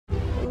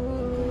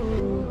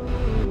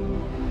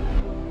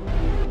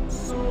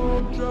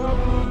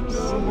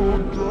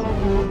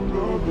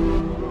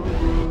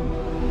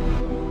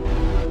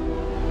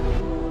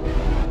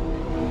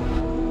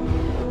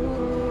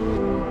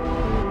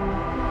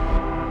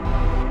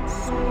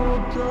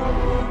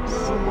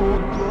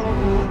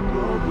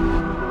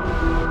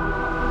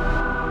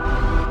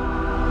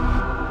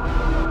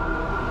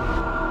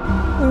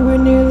We were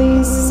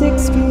nearly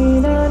 6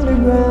 feet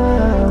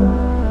underground.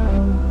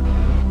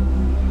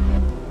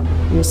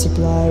 Your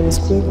supply was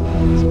quickly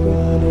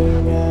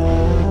running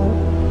out.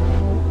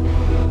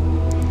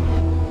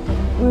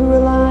 We were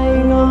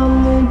lying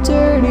on the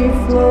dirty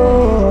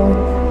floor,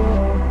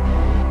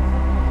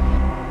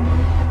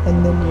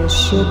 and then you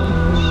shook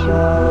me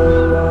all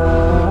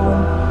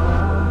around.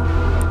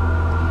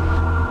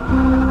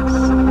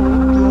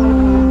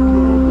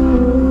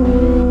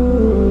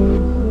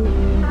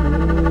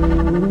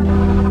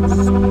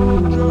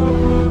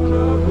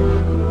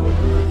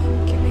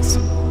 Give me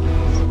some more.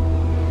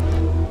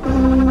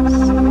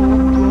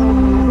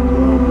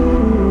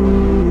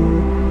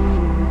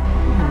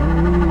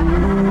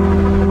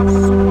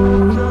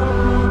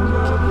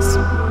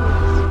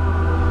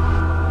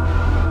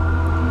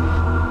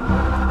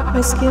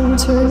 My skin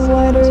turned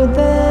whiter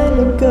than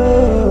a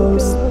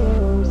ghost,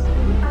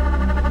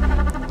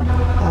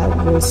 at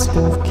risk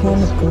of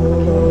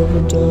chemical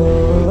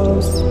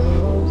overdose.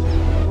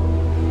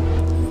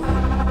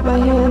 My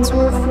hands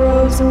were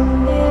frozen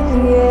in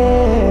the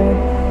air,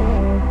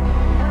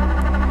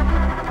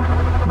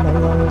 my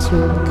lungs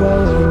were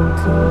going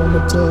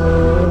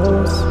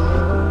comatose.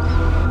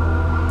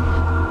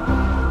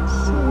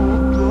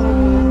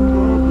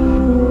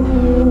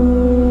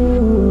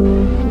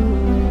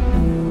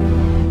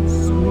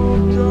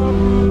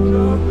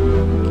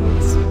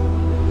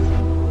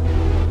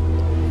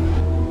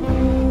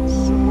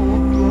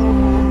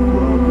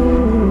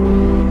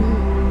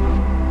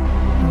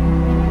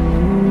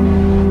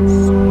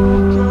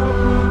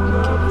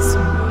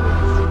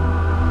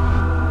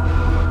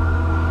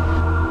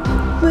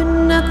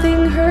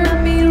 Nothing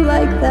hurt me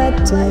like that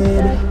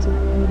did.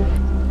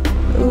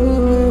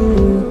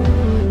 Ooh,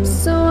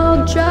 so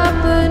I'll drop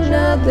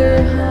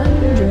another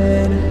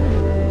 100.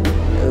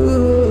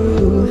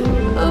 Ooh,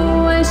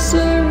 oh, I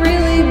should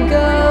really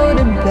go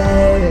to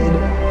bed.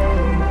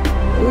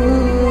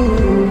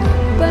 Ooh,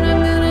 but I'm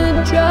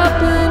gonna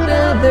drop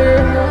another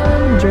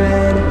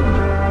 100.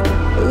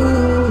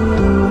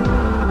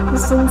 Ooh,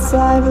 since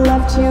I've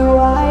left you,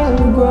 I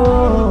have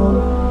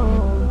grown.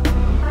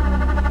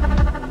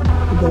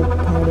 That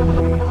part of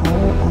my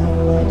heart I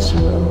let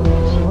you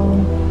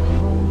alone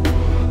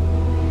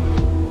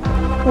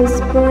has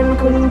burned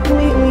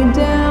completely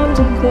down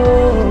to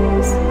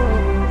coals.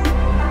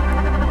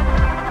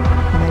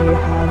 Now you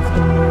have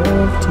the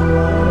nerve to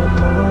light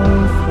my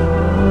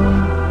phone.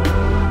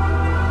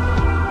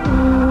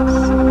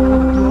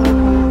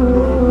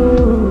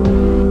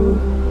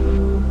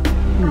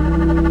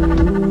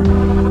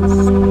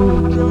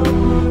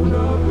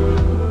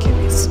 Give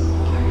me some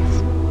more.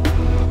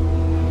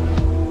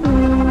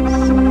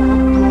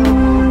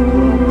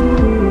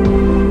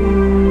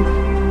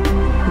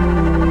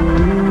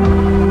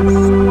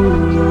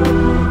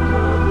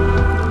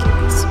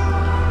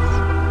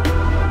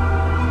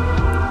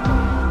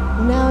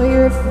 Now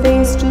your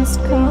face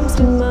just comes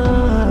to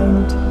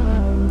mind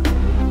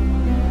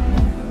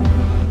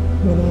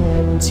when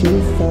I'm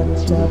too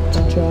fucked up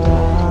to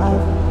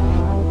drive.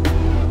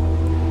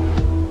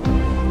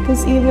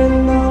 'Cause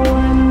even though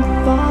I'm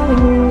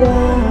falling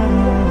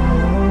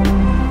down,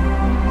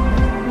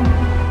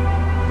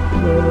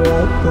 you're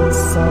like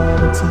this all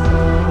the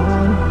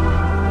time.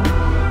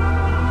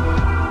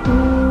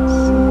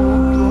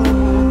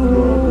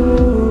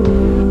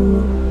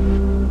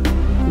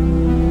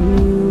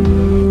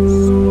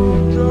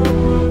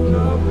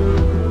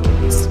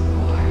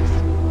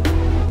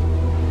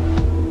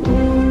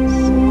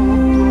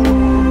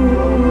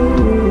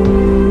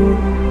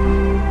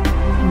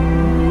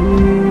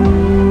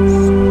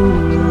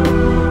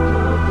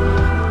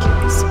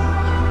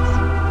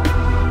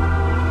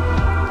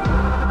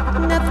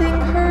 Nothing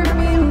hurt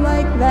me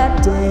like that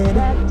did.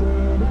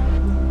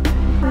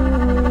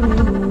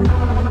 Ooh,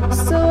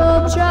 so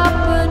I'll drop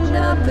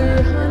another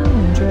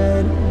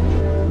 100.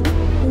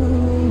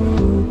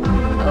 Ooh,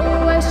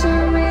 oh, I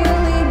should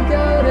really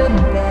go to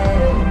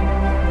bed.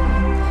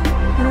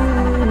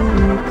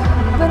 Ooh,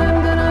 but I'm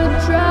gonna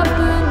drop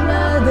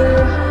another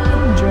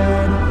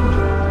 100.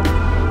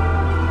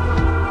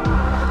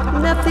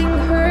 Nothing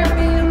hurt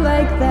me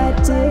like that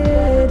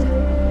did.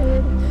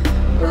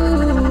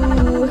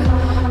 Ooh,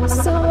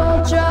 so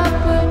I'll drop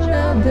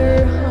another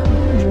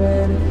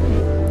 100.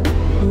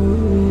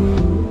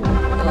 Ooh,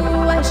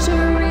 oh, I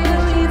should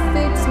really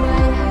fix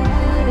my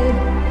head.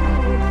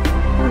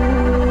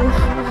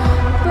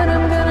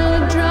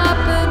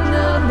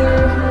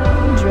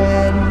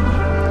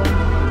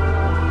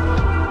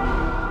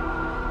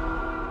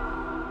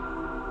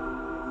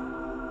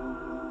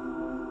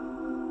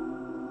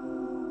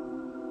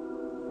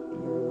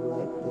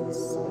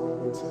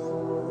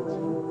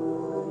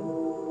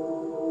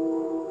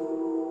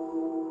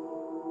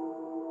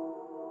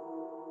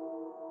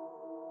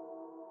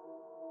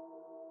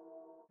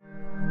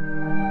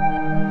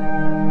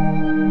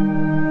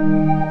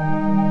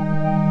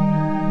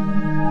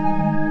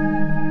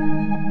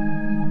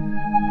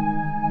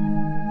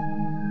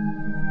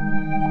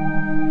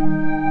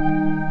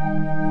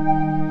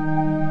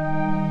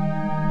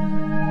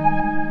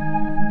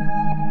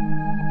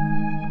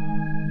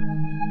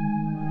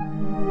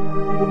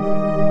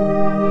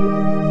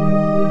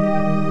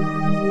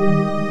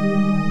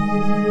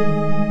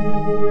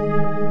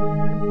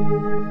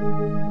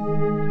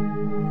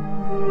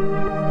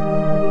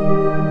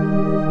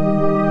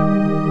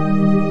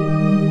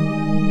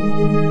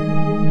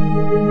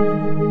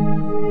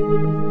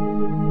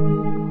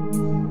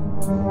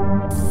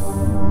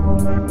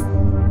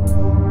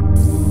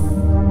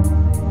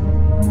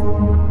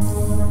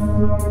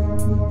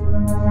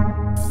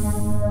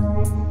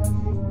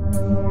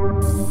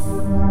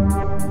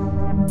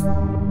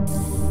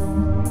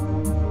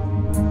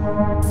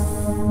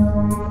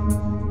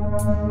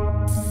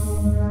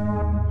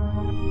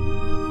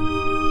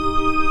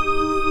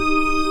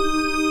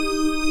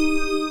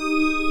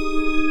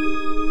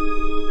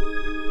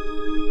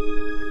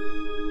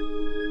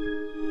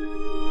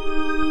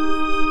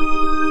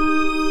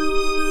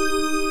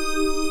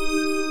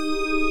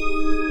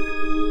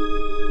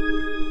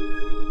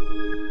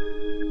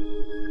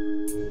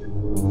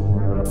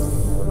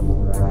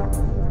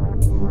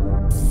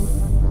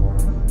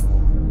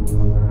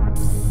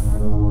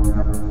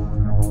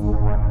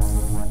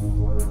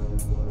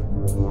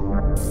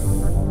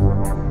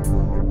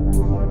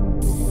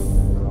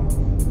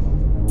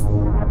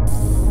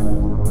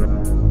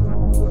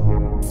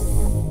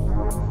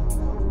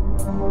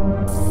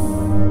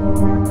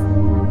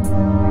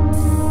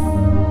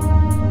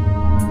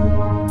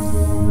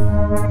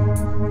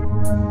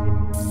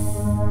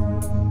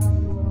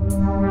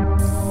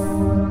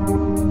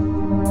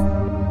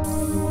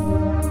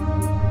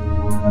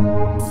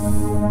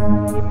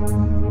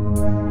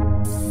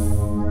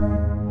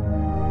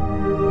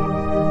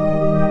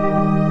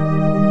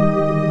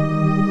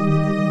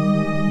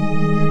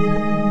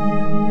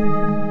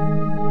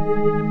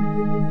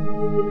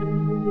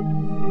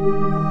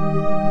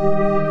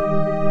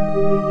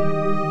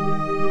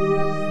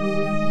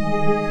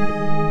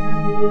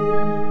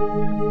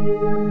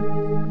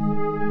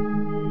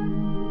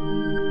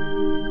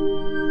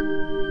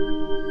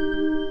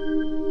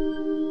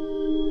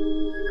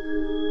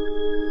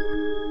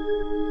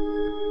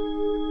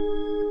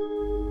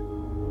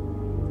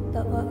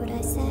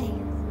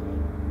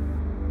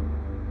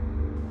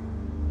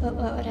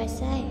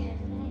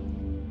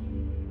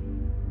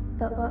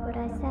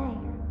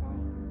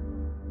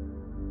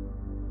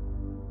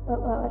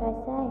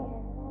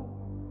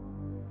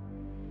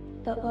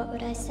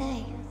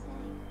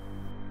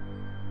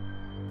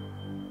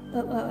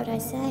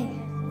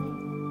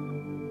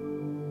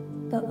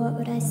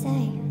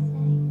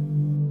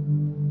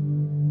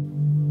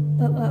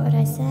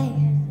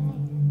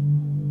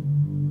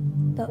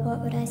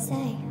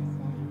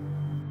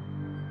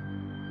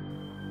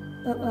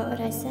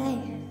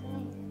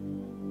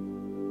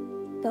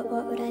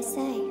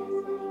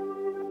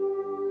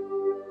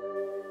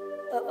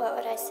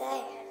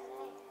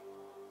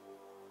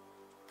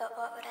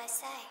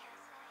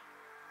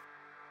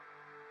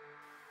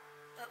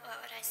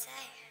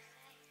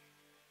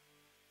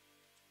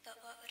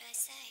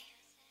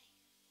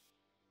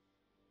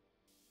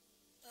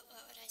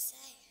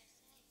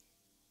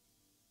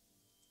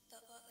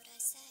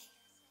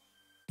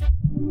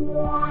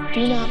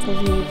 Do not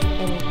believe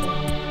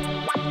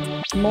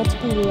anything.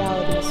 Multiple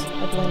realities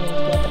are blending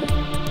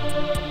together.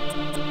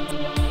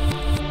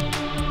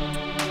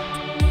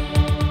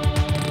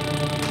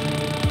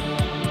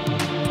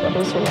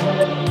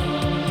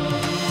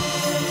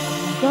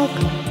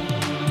 Welcome.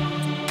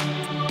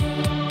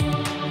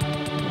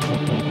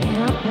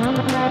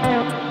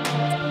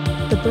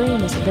 The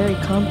brain is a very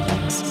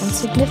complex and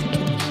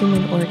significant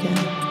human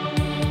organ.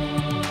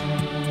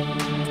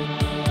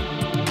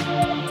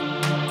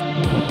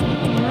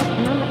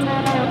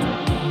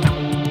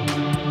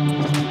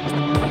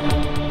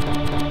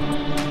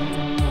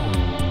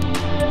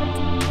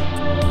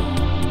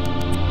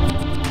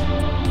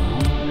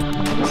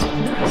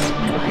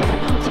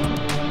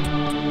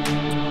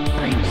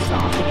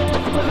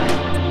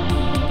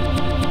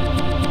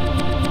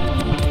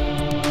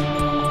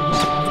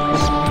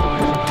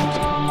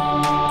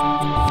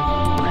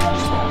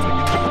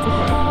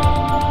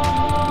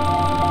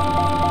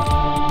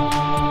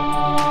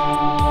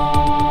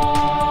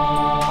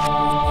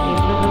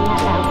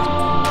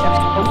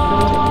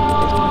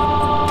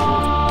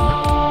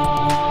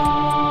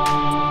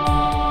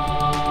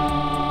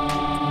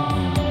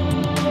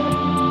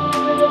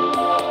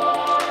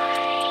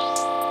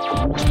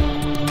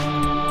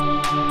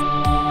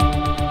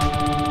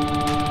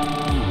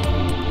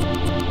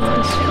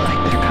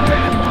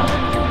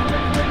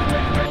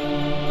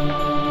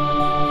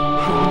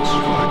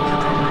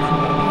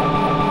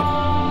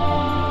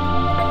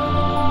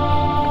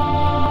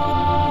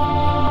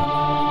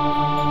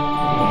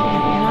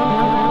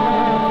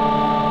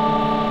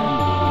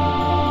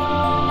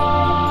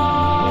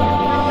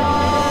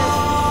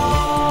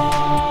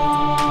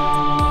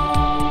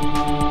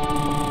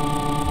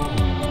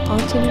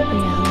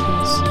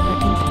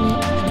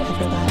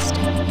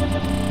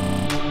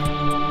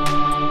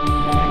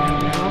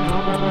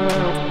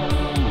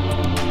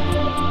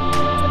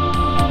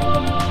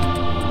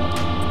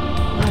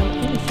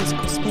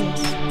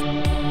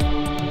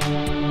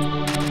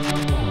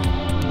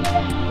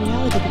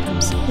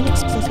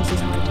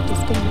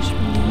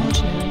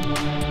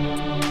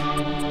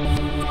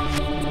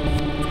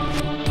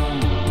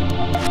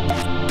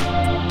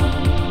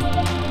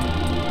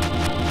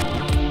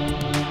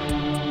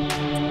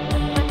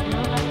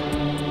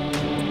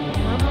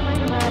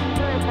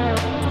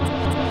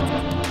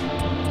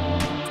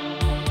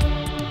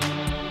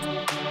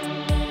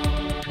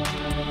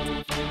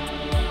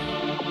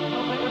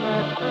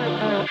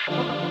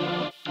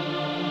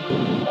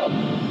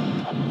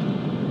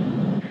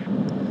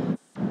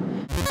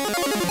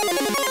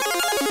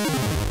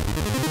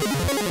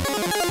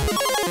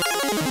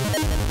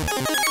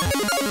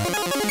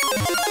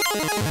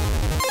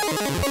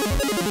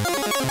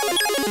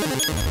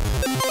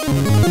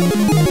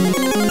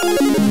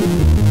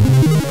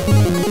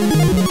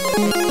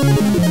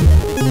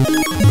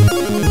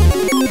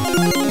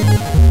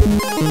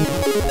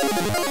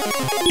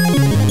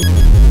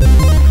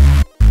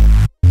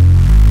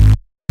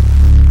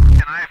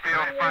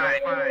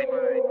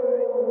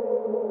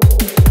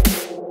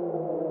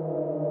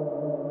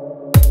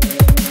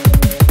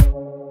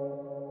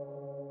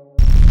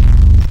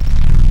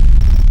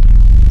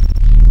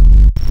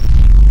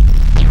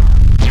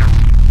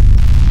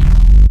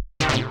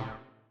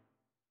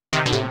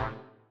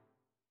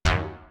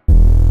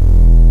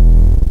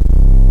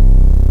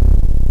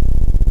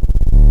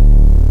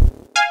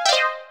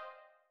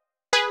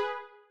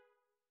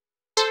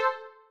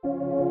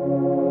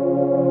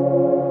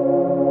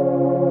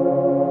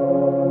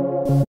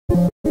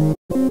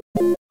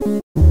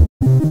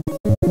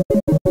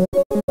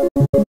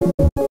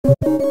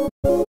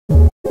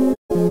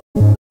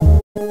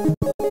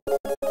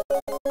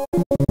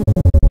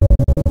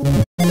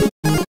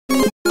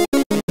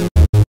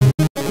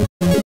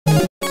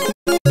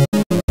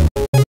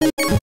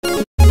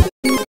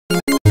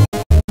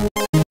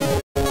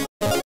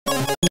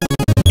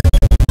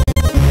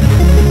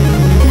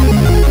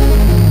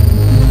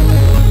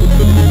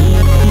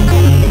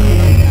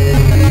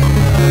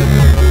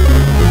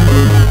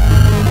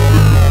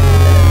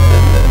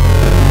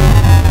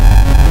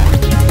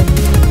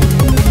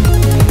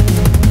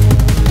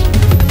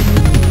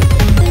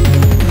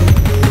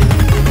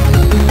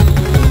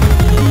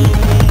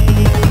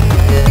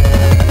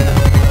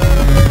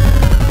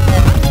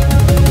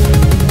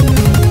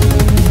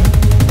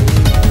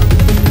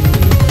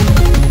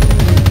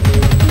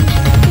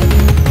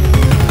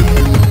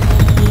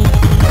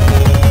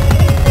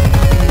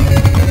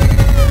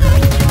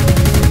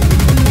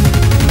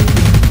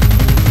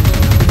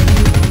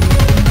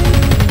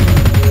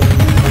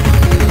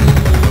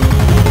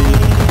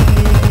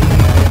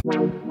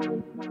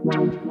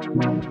 Our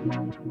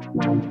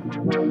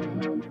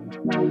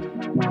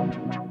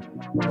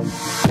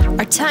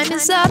time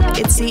is up,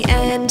 it's the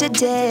end of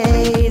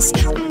days.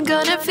 I'm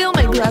gonna fill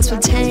my glass with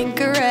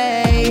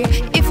Tanqueray.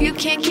 If you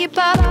can't keep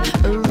up,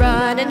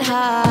 run and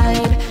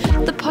hide.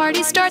 The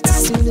party starts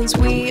as soon as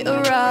we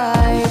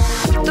arrive.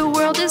 The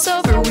world is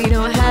over, we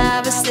don't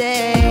have a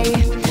say.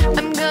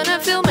 I'm gonna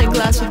fill my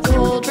glass with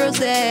cold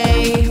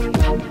rosé.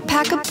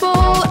 Pack a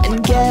bowl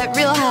and get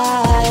real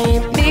high.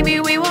 Maybe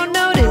we won't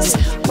notice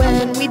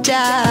when we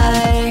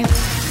die.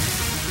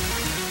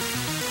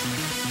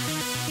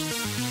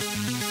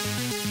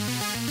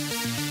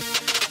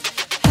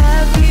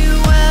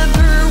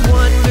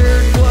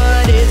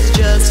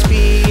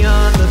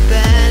 Beyond the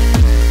bend.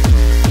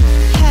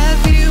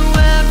 Have you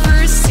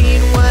ever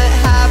seen what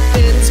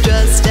happens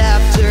just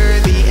after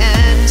the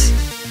end?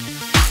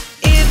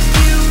 If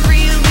you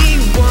really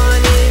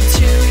wanted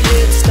to,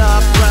 you'd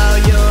stop while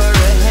you're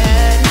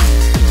ahead.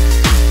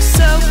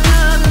 So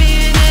come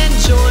in and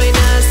join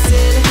us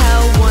in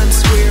hell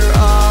once we're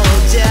all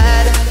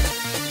dead.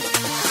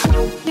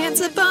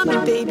 Dance a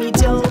bummer, baby,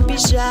 don't be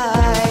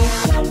shy.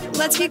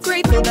 Let's be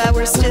grateful that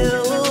we're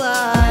still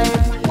alive.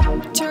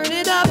 Turn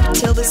it up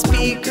till the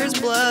speakers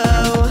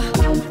blow.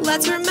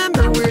 Let's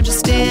remember we're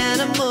just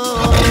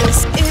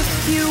animals.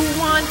 If you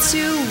want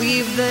to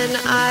leave, then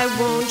I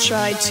won't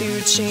try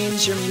to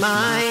change your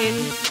mind.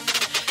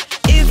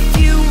 If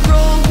you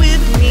roll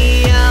with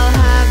me, I'll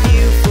have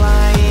you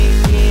flying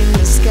in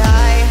the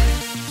sky.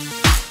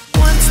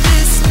 Once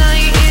this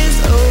night is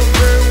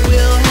over,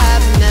 we'll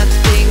have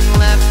nothing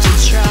left to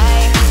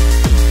try.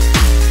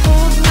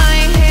 Hold my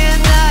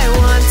hand, I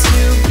want to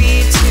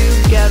be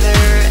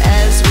together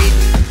as we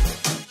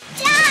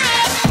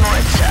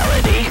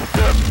mortality.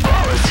 The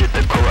ball has hit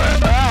the court.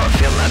 Oh, I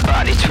feel my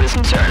body twist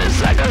and turn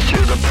as I go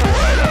through the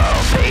portal.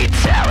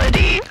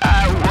 Fatality.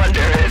 I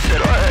wonder if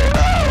it'll hurt.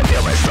 Oh, I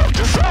feel myself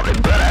dissolving,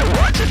 but I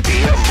want to be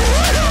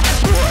immortal.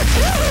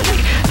 Mortality.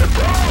 The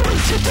ball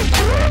has hit the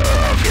court.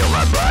 Oh, I feel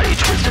my body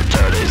twist and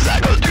turn as I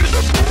go through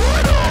the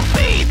portal.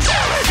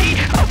 Fatality.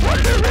 I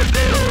wonder if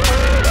it'll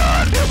hurt.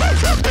 Oh, I feel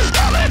myself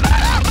dissolving,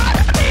 but I want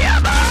to be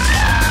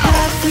immortal.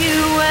 Have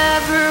you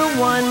ever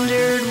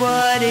wondered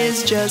what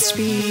is just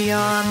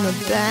beyond the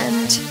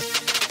bend?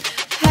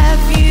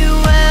 Have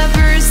you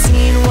ever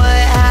seen what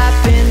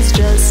happens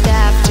just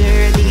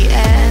after the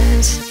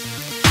end?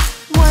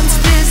 Once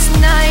this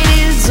night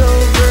is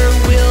over,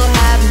 we'll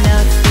have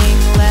nothing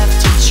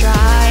left to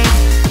try.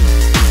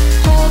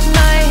 Hold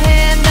my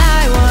hand,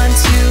 I want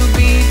to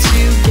be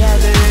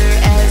together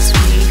as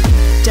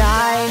we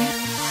die.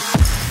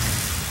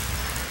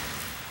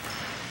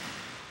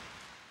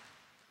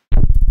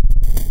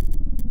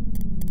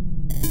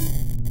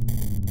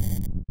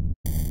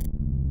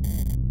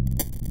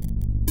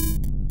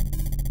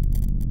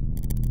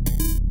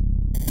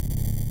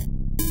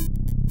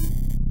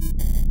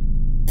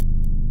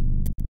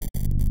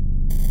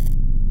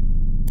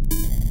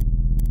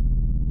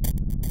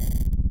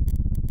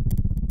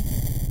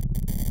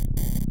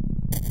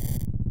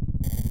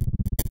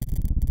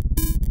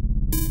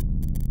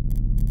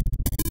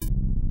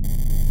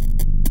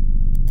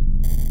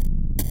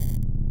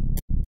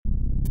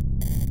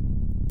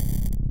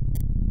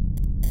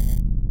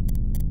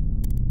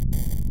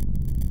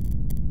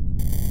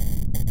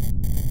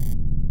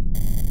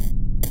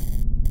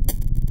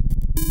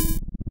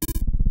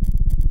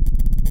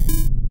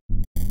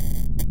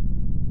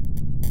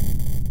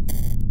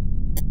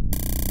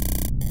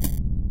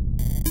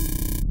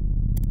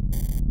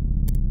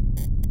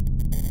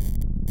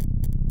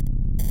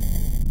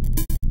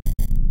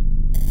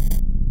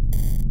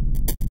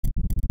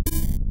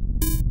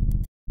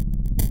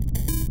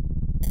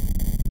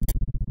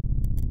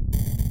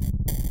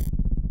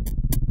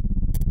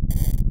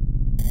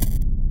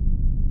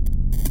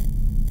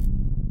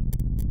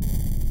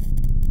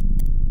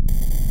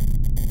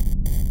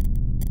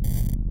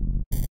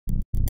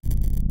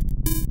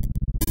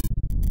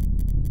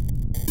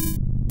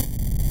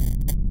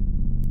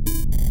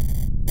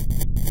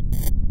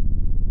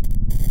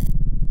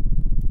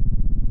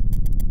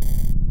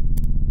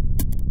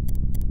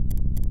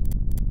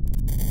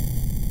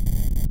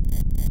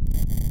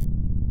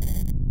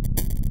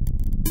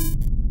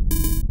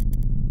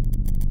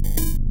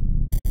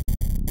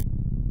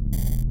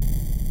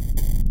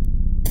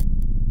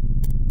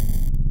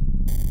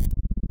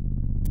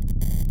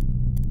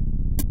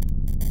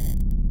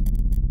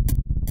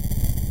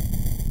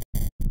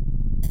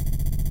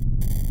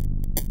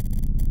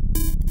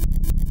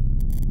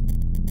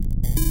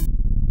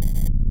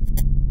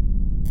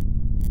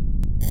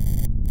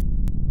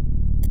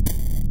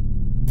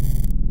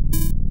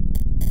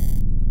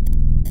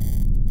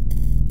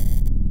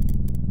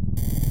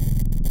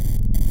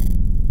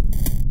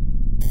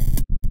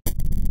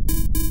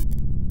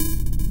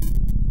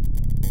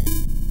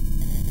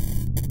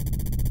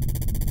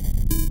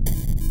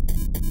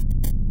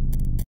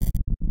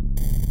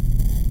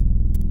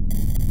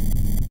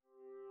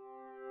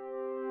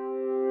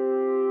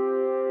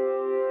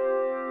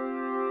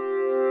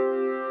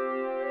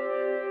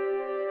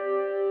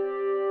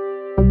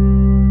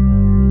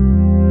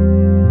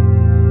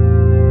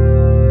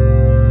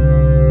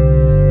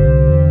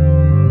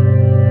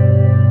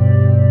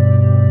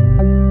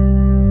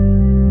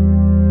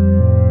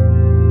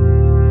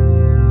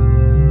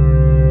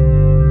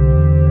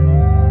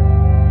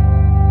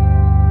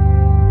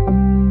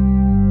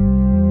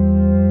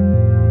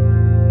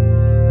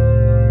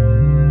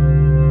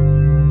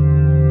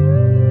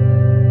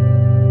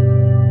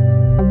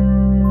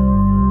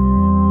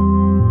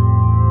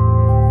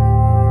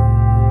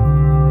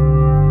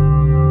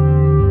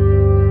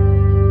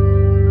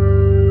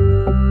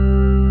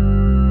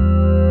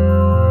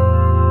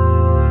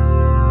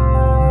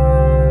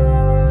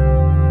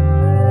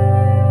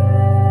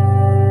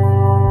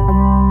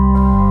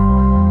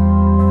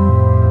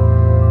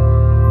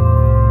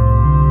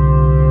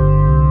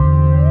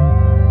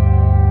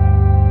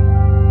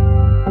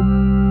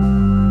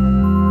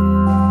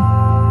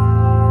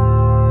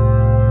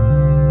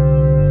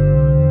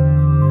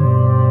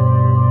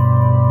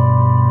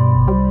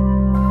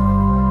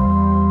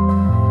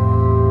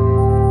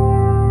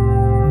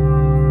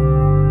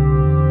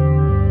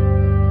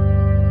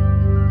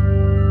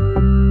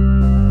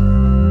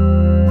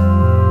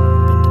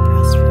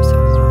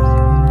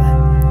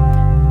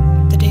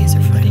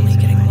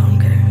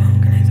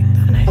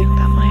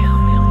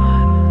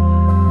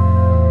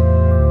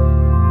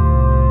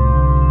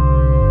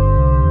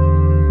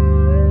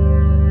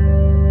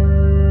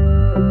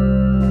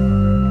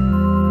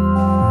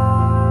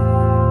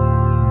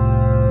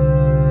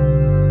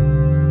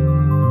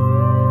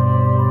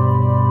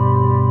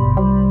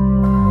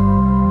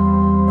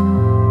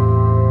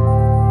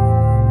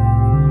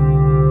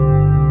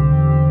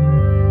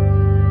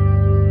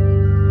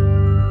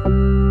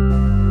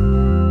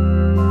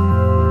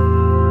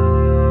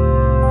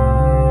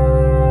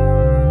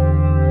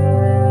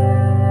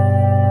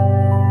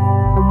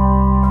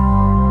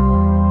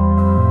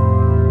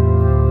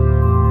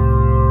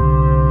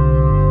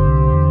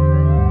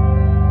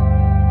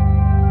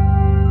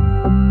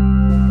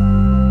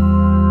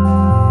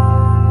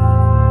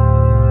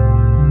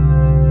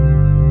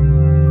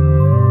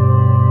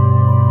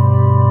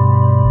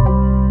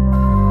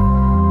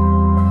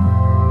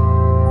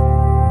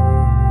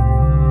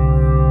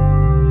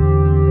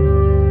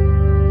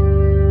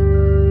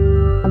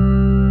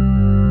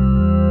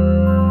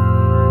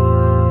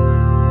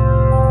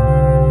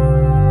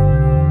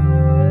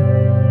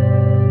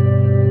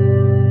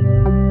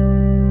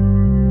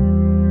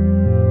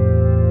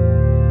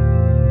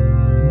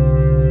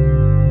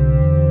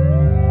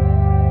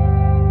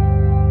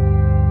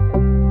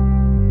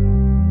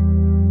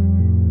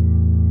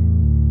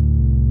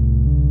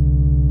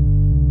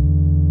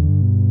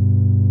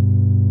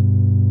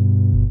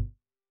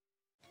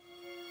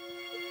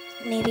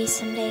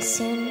 someday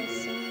soon,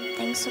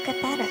 things will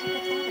get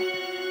better.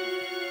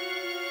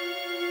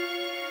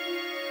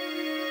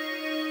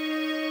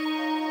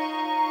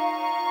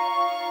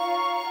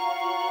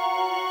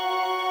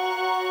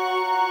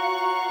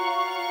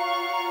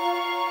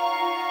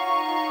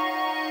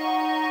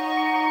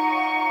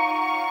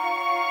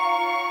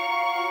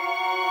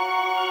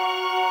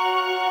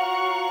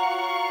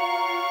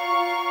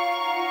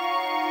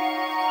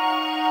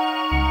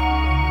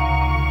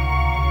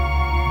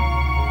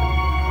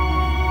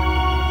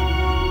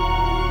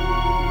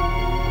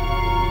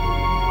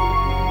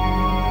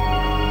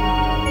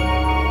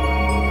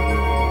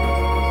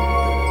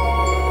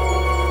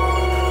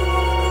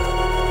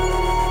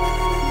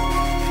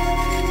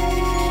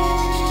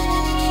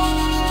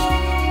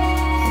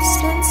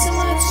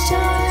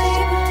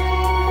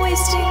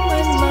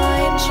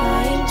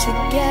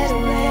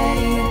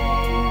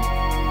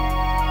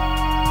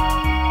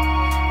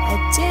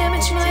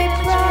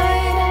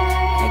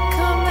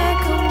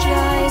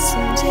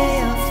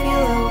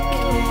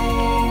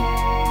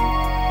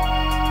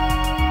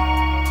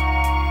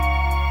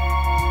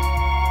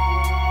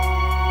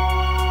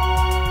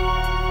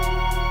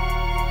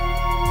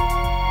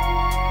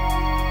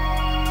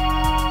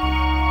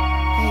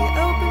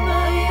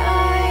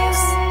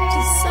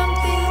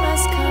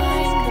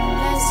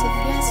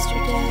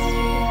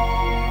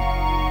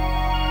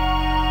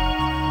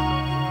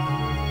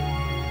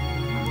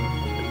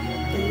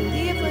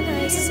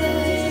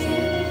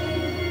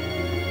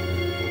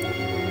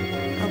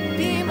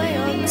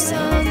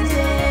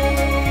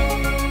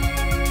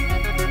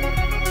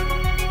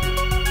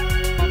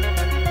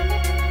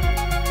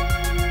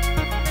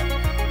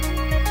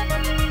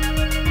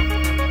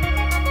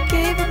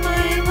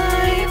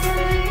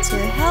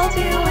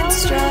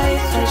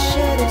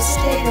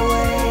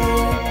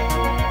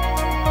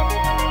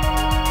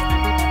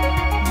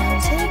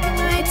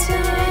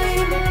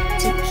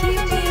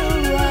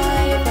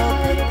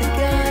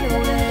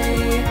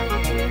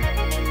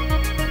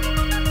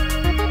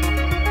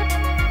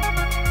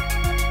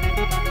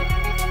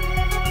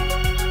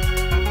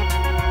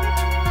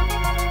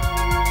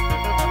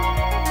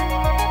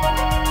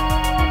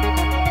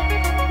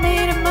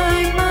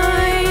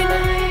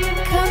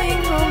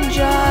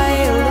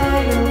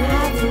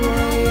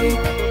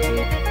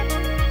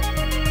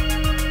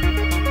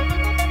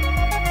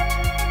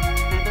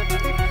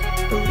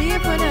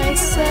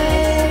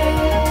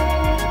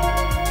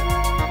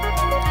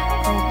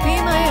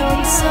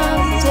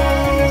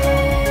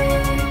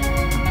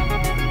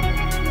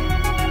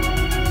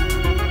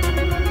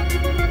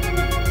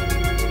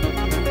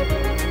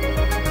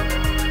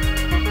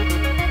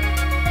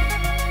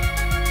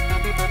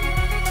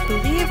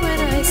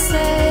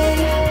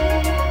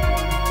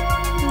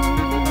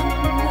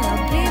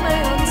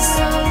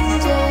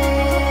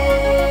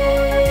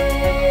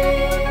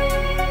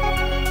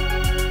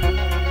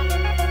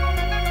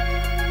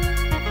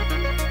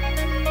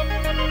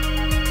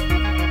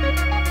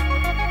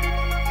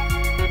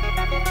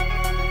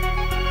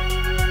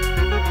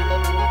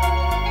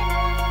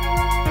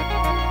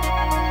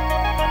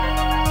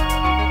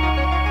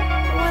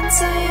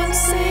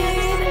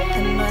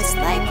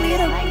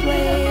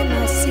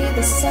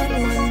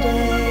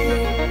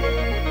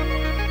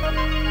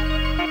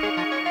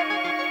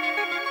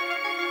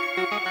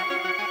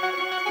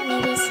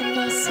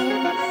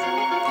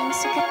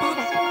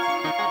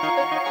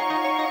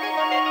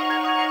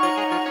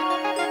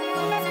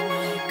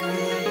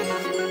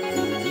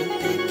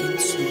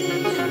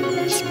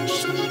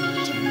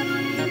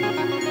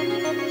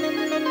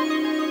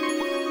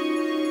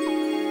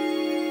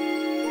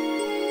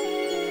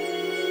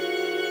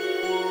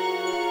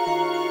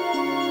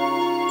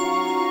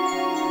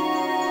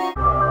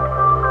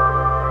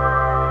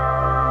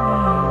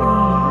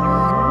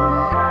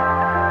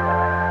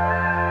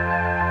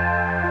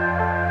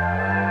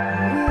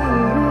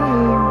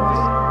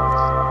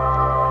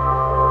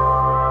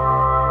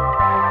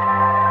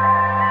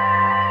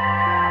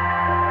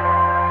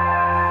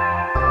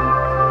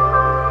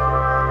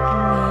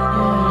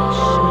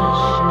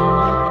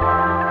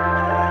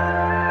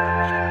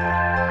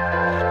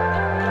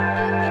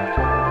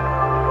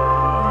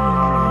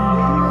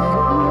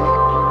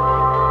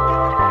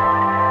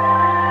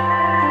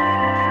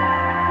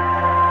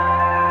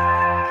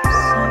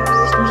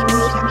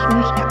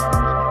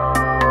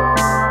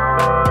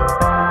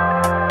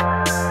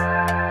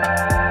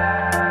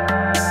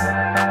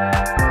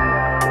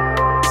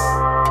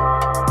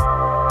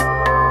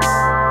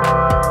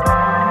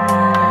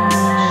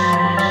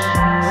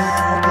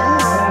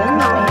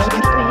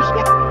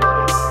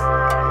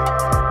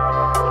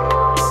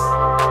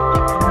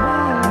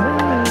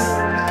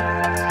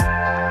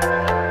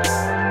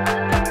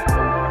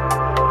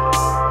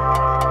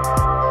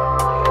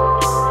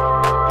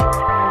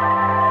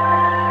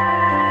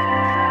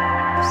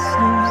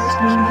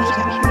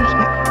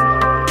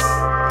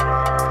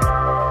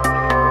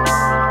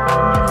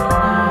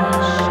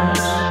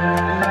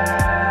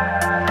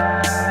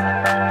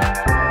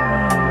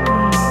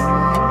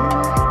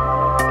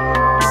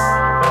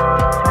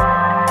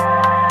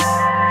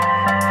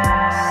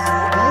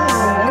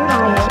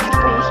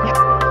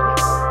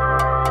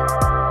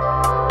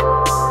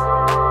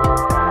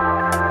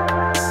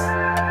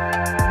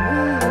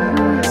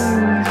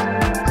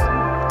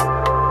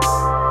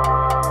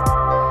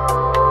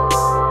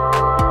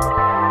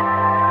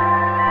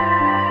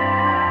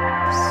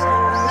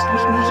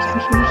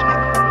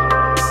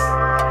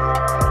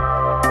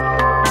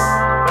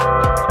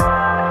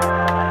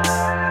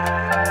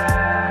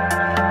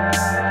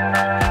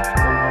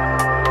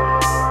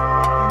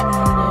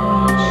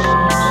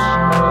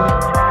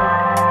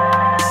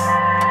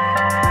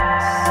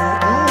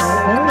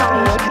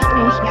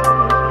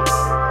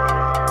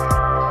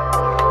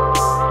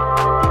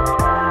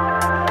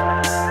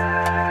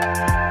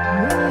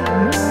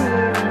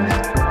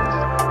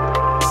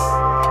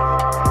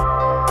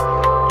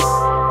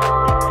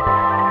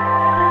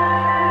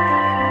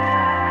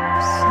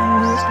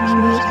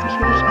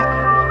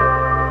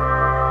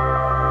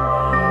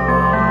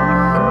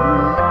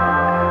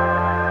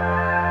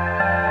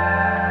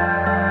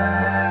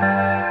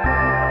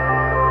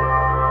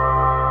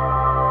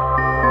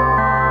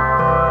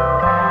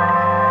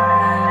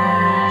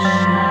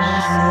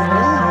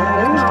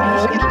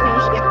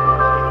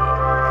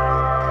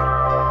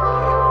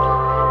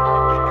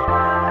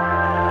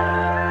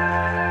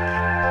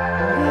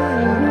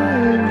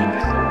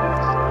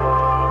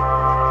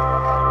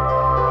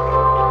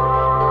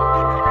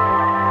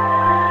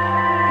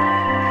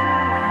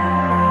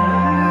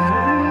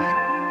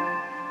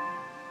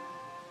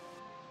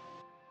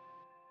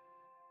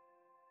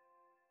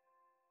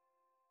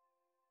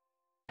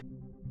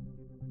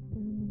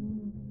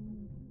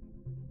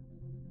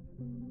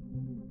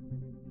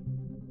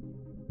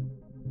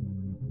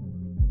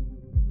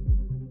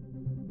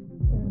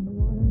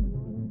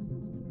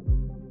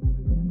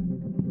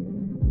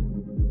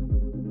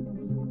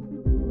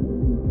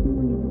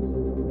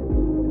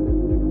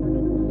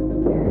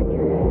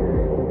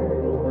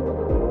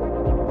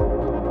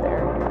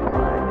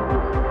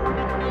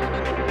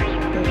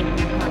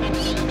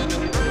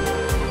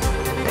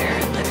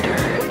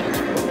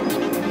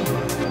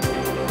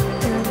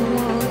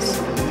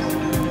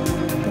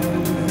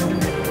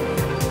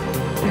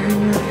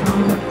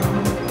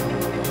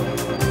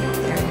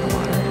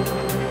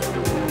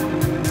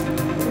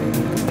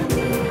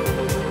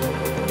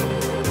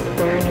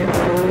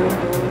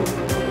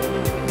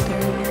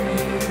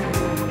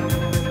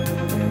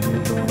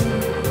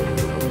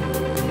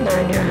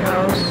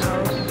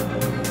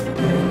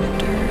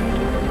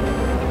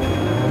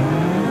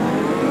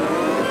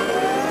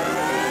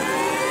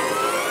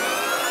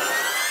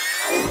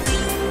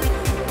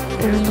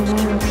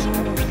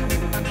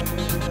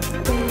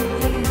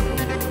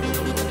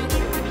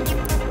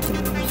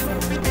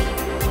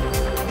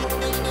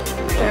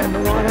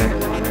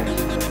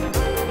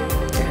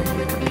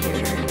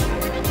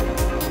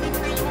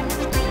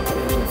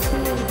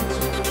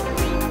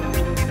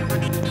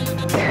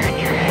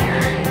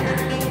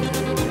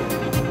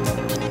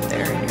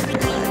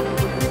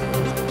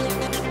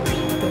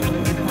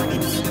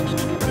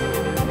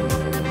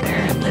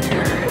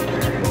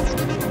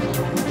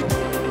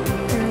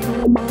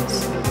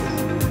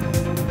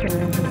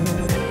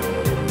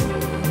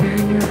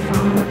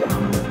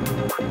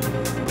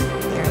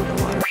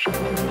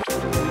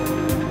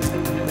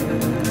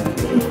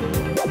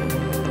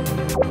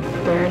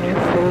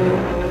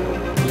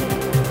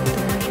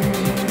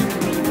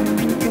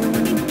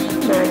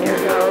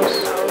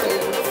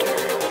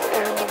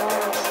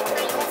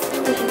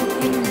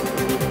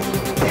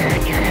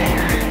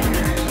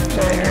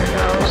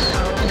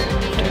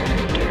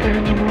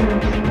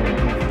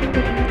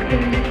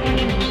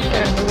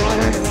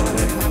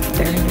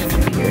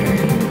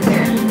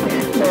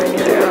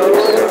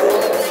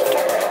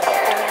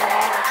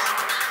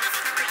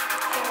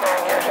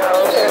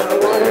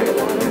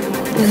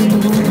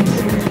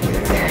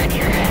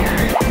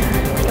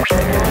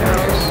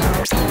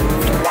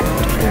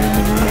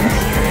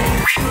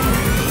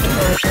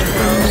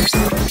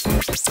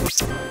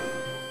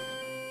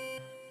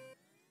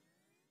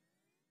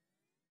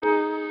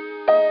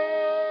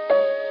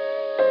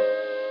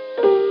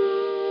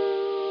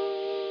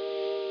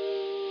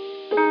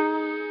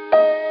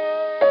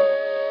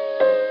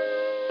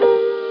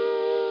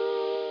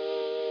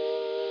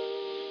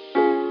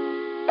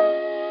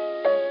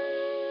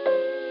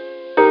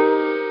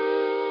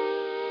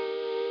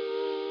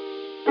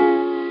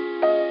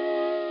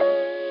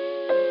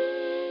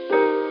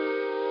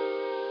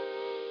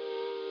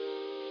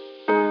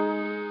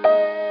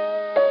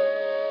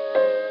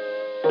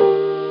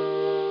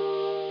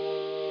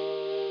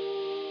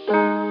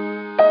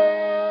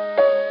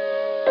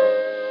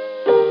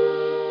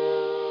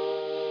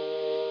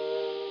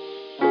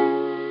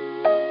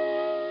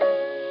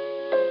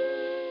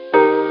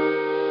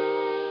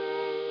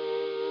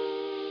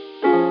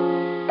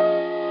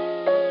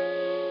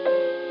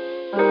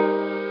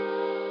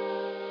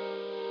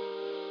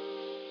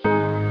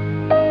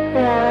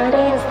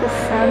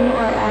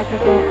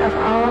 aggregate of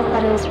all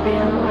that is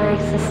real or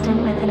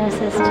existent within a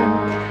system,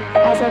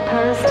 as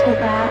opposed to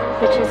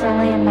that which is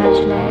only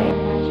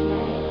imaginary.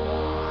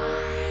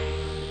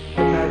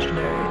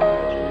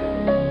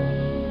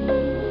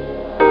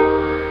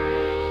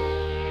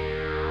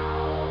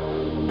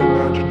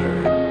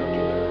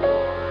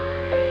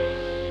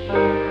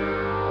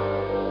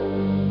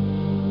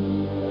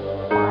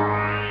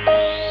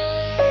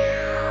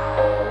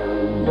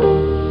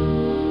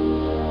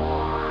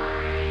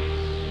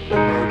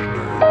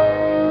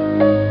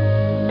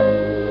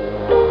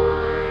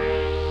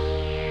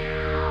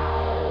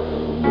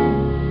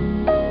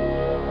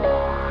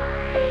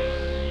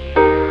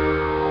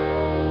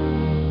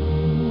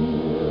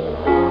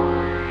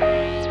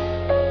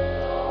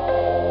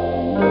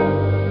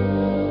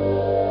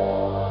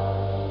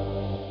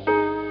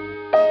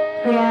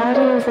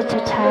 Reality is the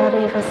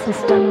totality of a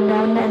system,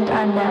 known and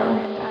unknown.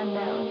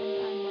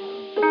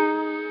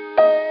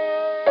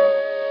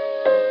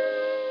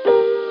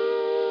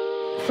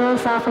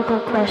 Philosophical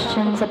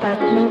questions about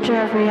the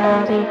nature of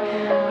reality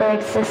or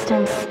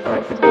existence or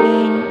the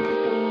being.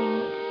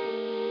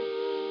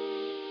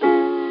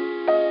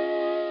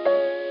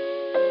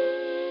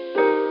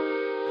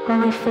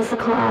 Only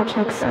physical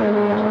objects are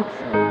real.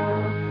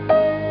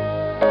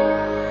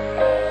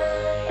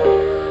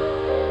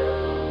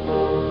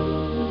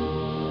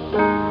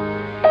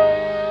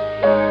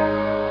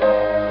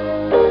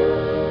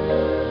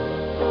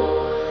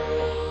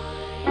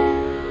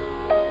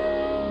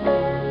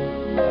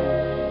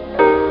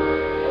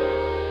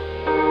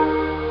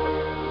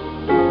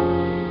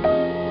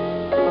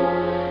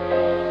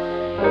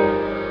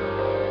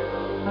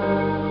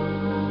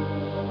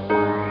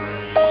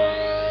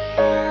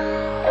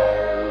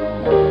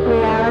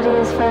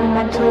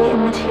 Fundamentally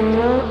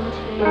immaterial.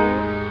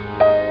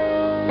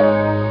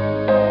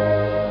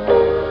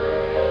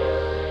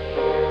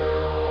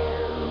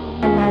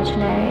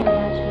 Imaginary.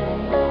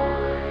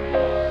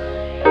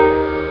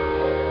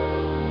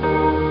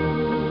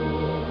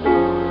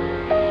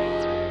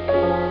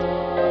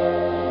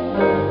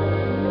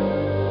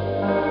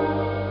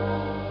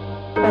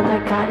 Whether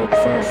God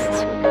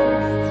exists.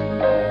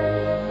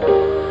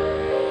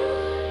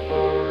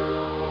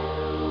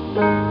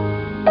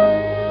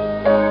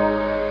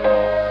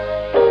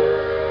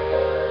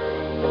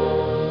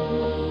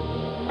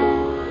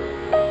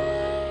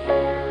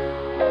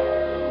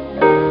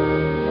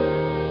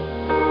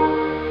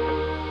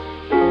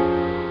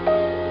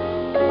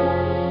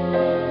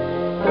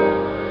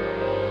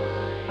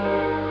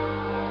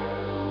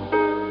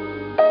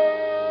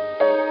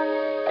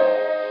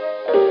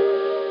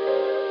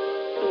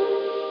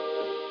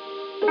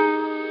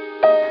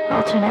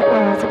 alternate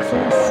worlds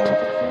exist.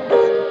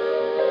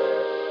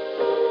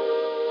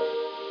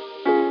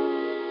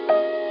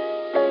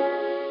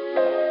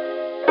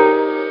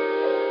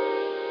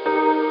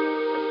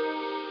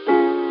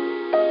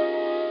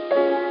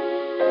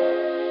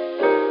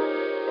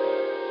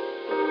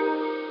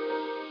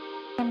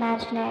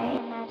 Imaginary.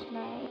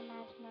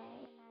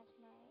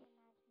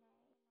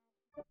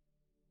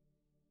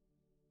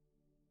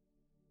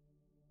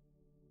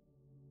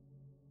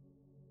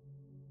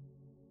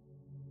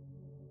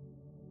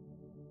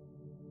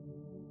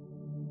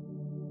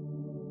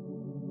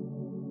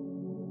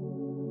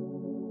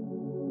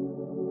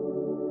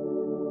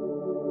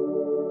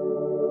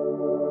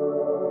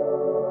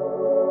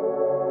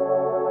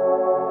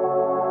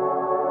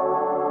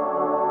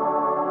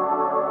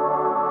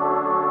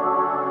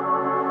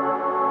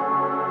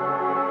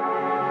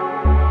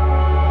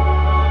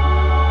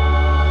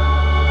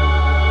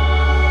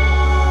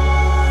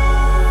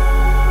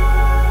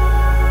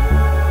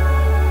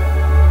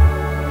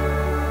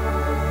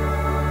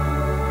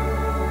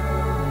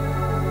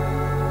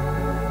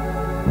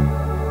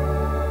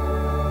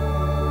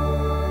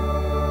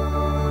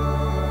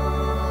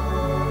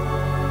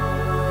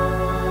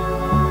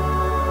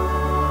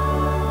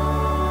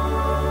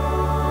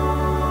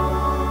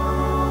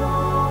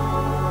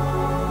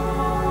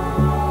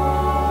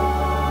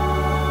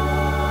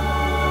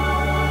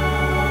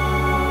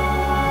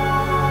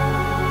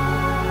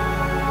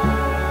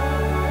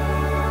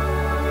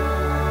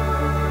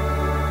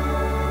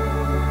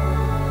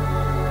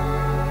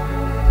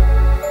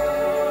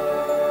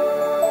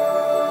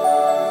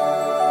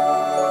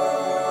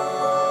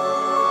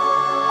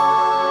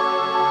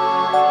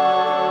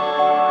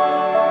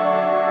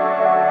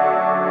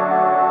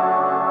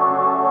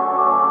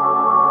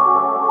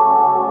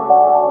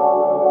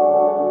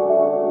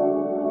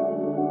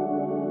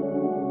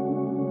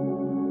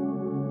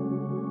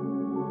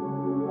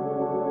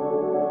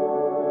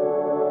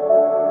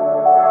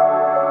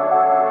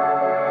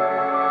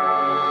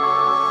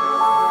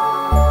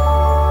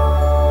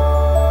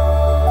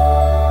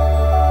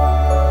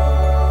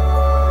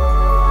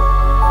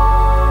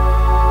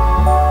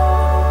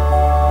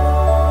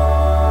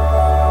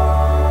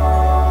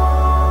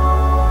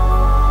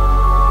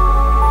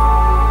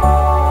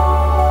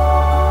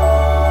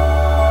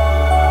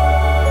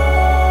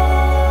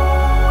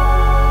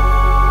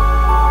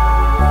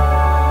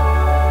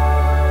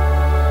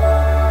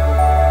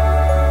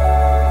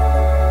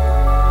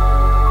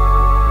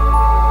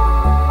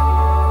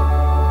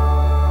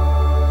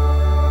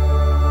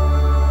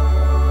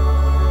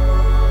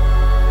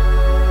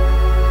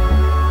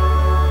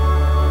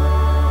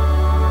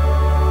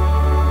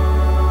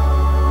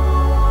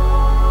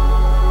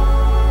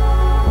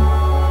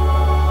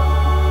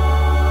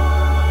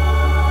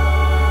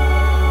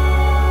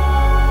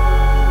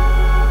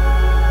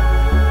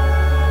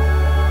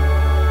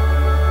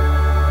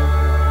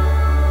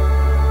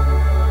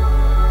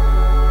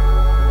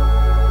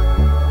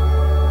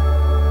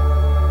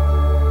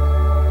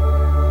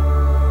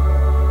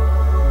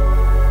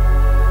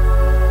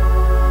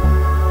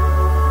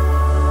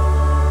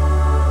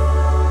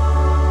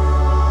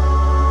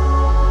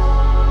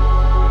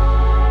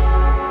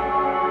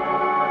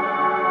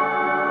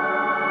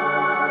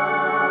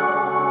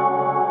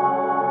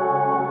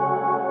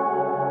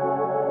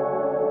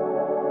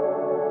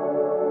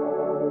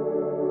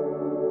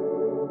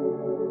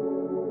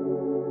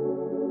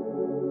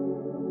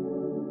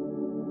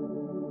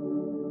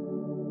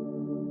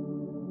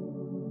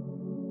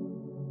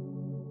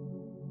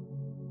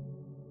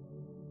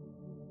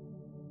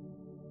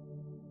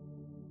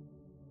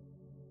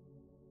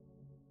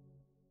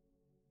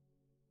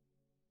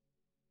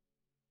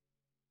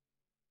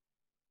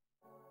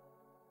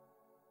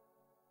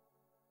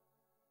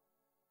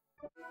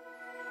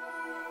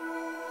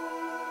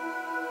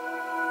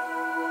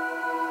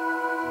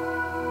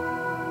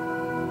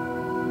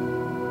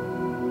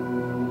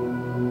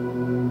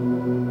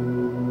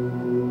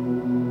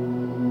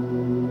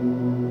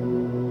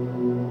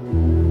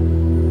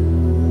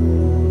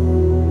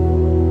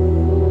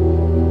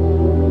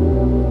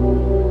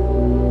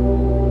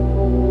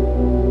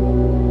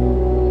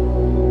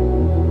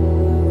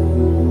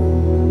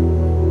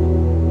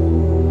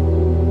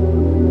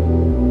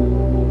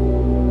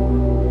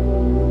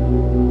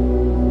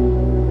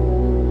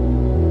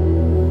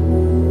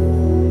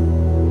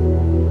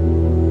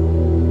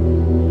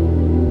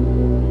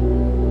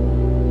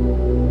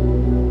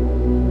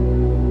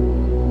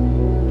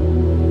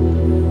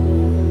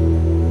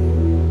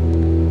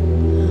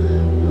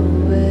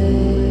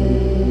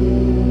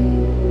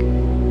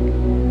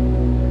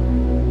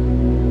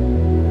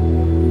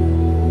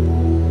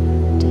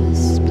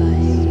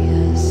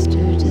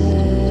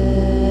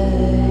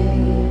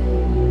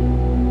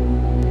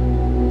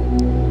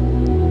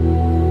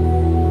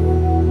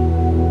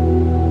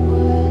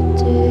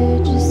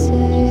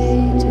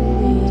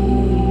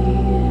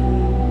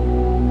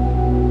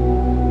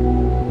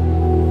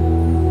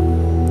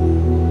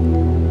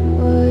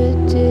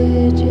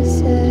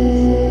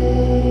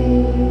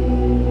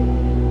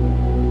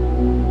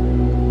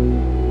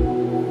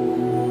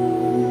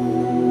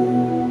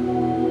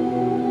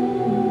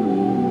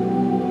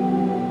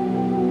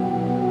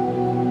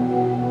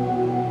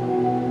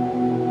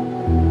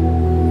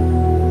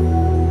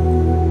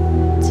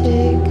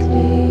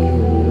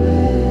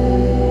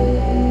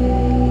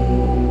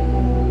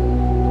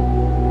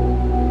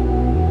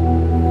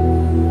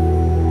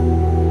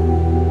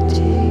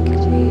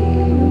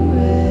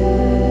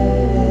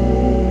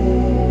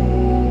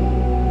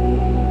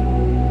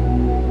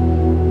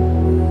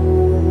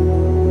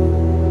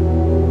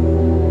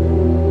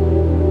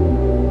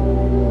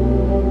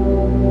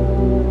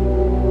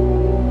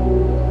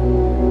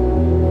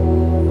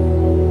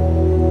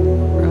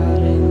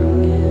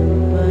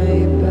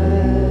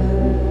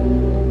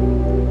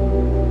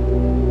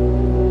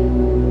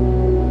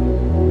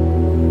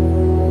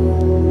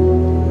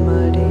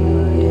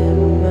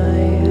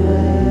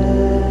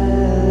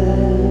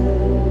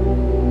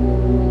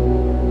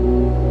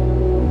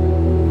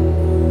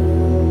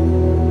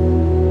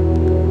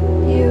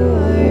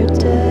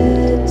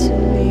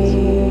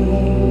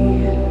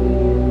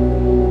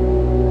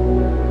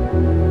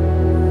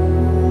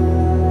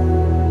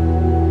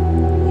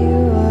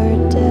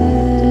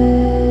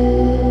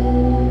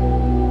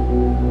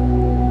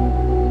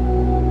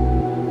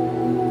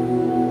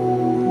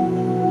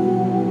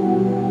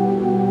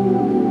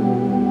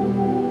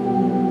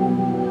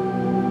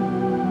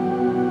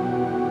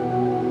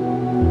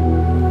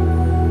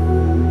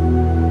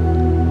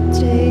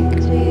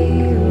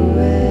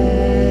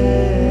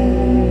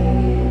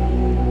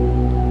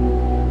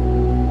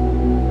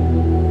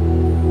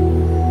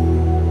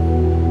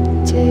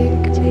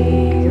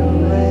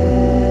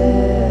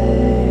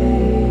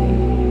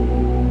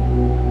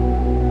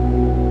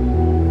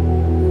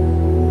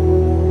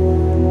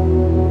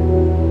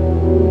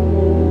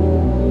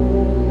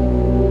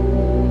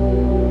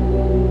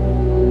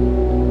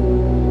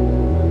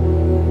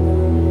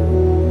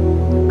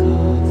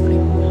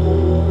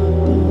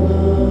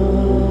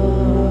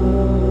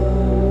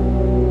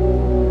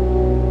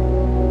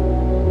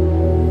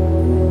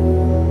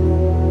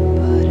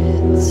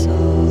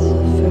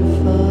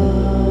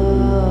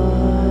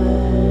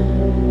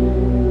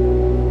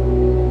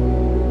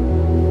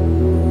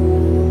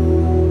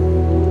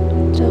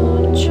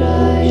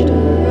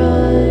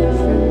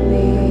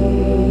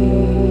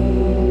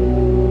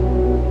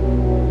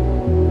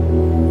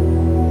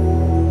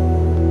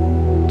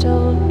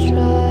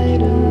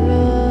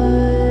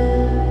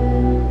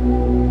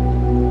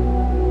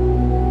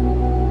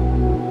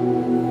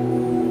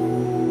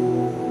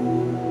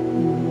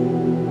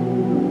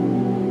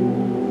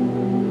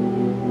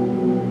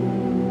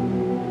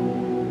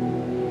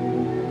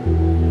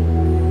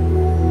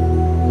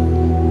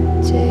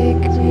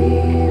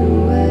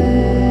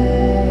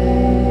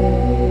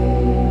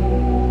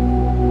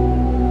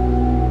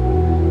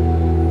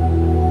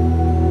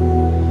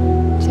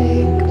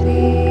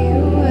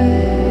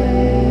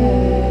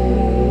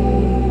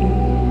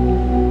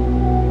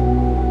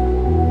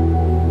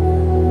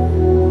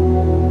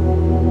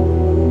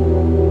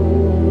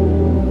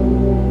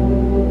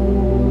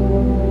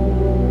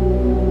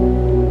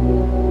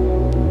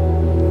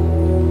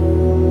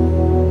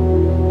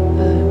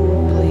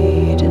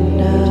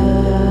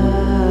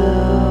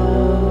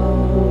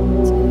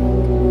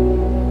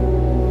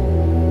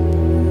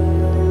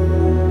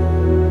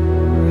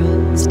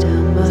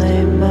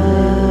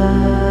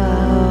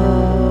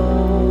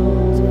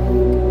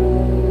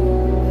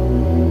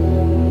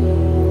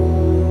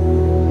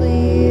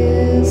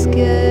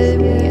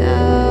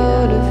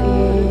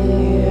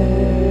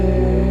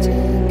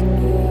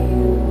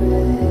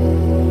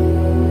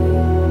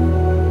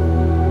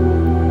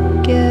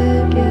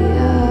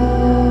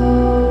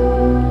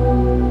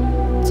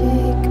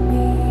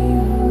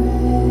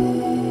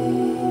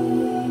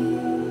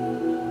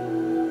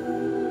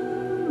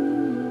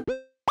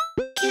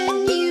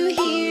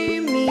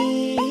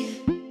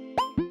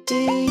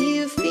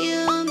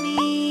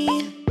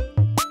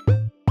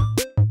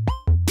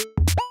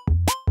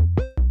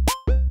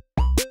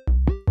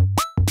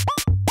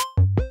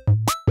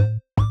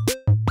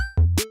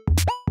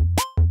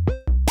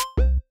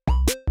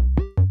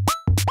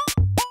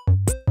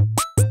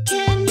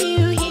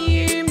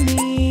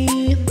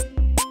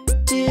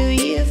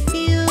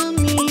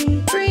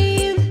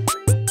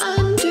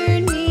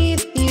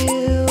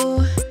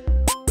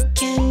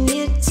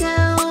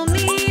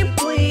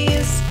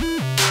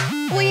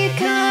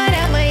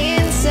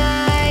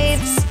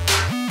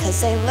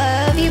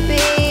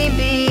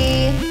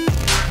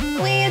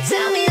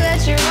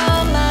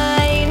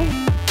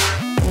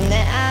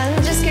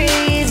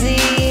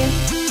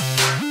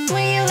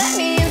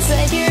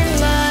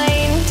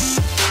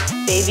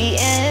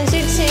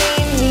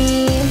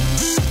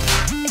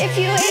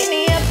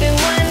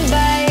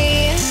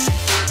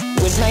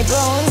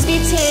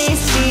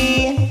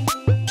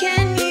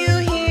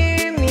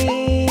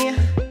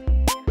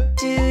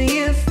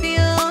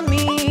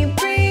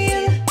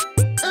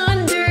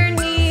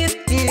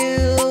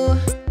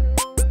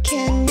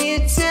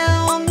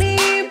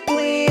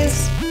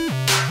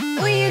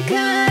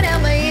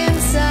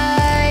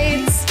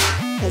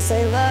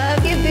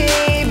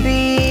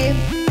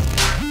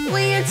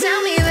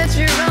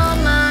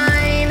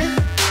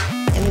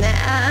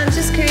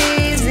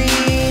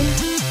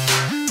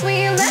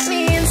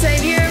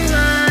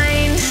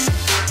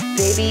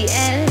 baby,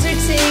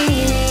 entertain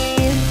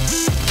me.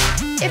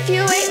 If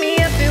you wake me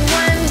up in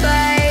one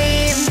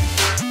bite,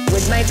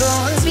 would my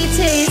bones be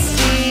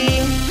tasty?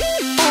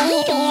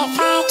 Baby, if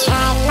I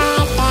tried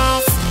my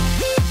best,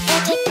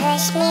 would you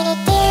push me to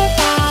do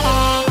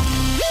better?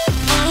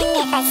 And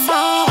if I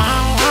said I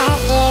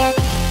love you,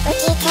 would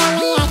you tell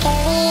me I can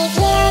leave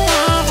you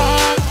never?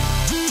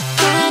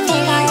 I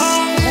think I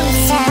love you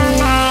so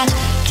much,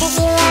 'cause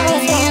you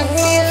always make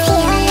me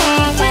feel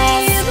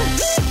nervous.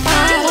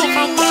 But if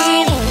I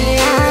died in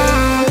your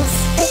arms,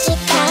 would you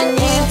thank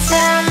me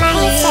for my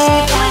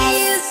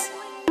service?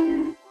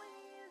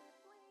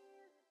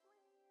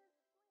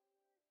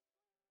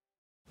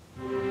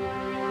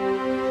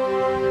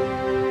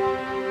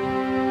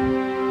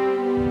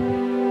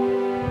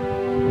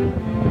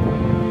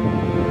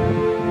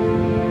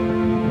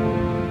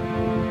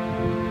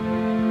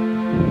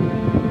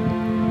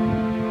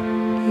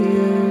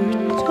 You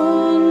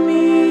told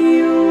me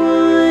you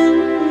want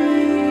me,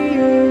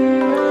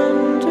 you're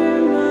under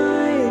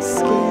my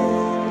skin.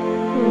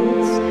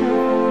 It's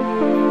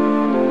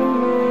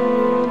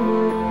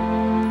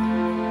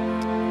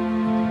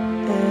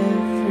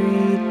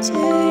every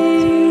day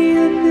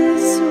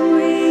this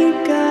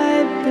week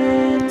I've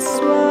been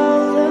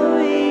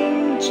swallowing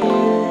gin.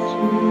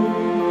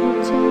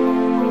 It's under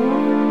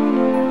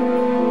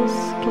my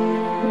skin.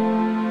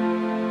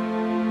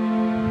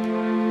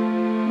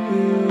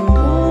 You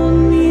hold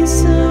me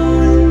so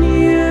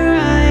near,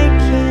 I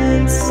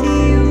can't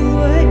see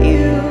what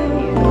you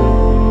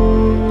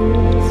hold.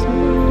 It's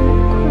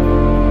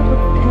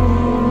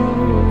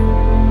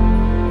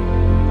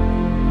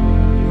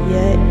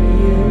yet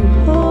you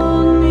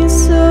hold me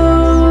so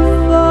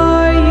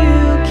far, you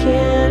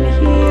can't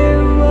hear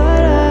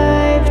what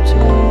I've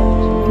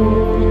told.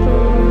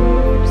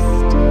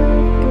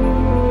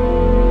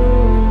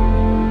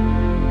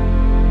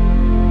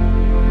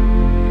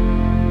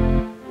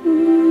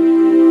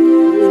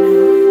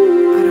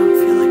 I don't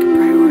feel like a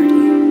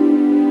priority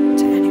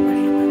to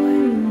anybody in my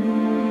life.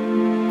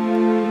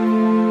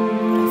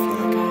 But I feel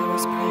like I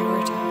always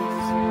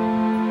prioritize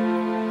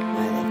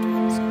my loved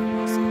ones over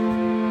myself.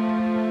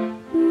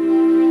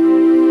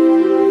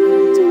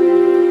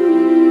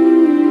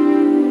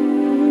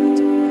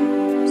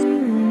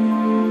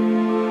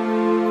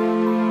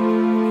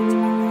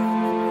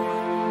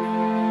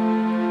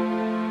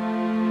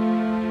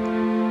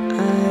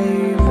 I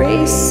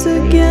race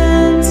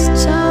against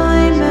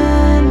time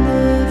and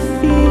the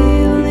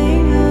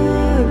feeling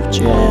of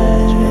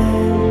dread.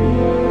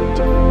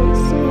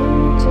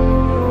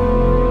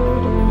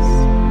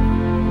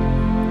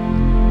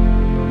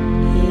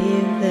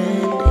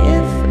 Even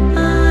if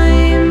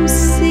I'm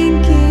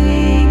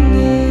sinking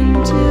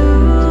into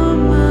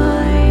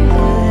my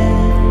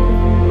head,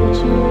 would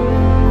you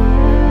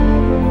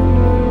ever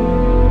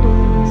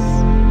notice?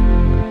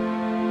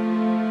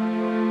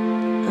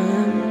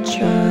 I'm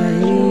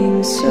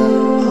trying so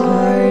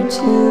hard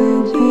to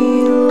be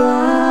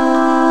loud,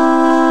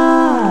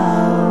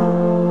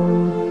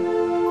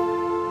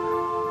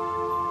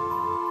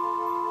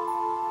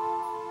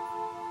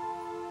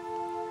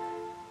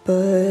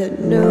 but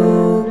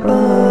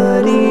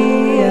nobody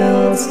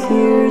else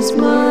hears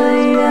my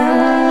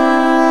yells.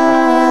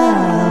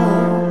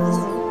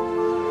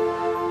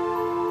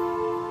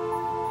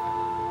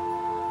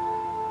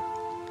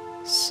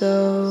 So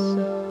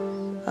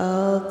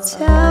I'll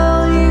tell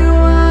you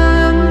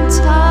I'm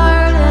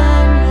tired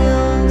and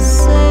you'll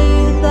say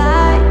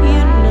that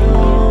you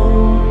know.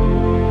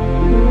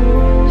 You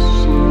wish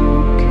you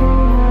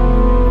could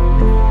help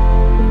it.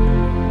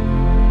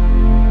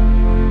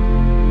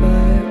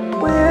 But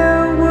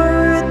where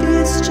were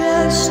these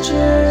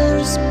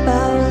gestures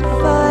about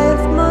 5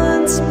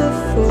 months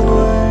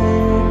before?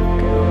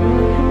 Go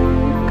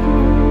ahead,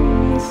 call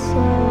me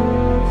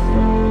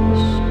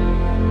selfish.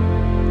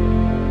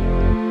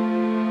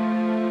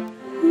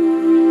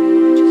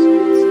 Just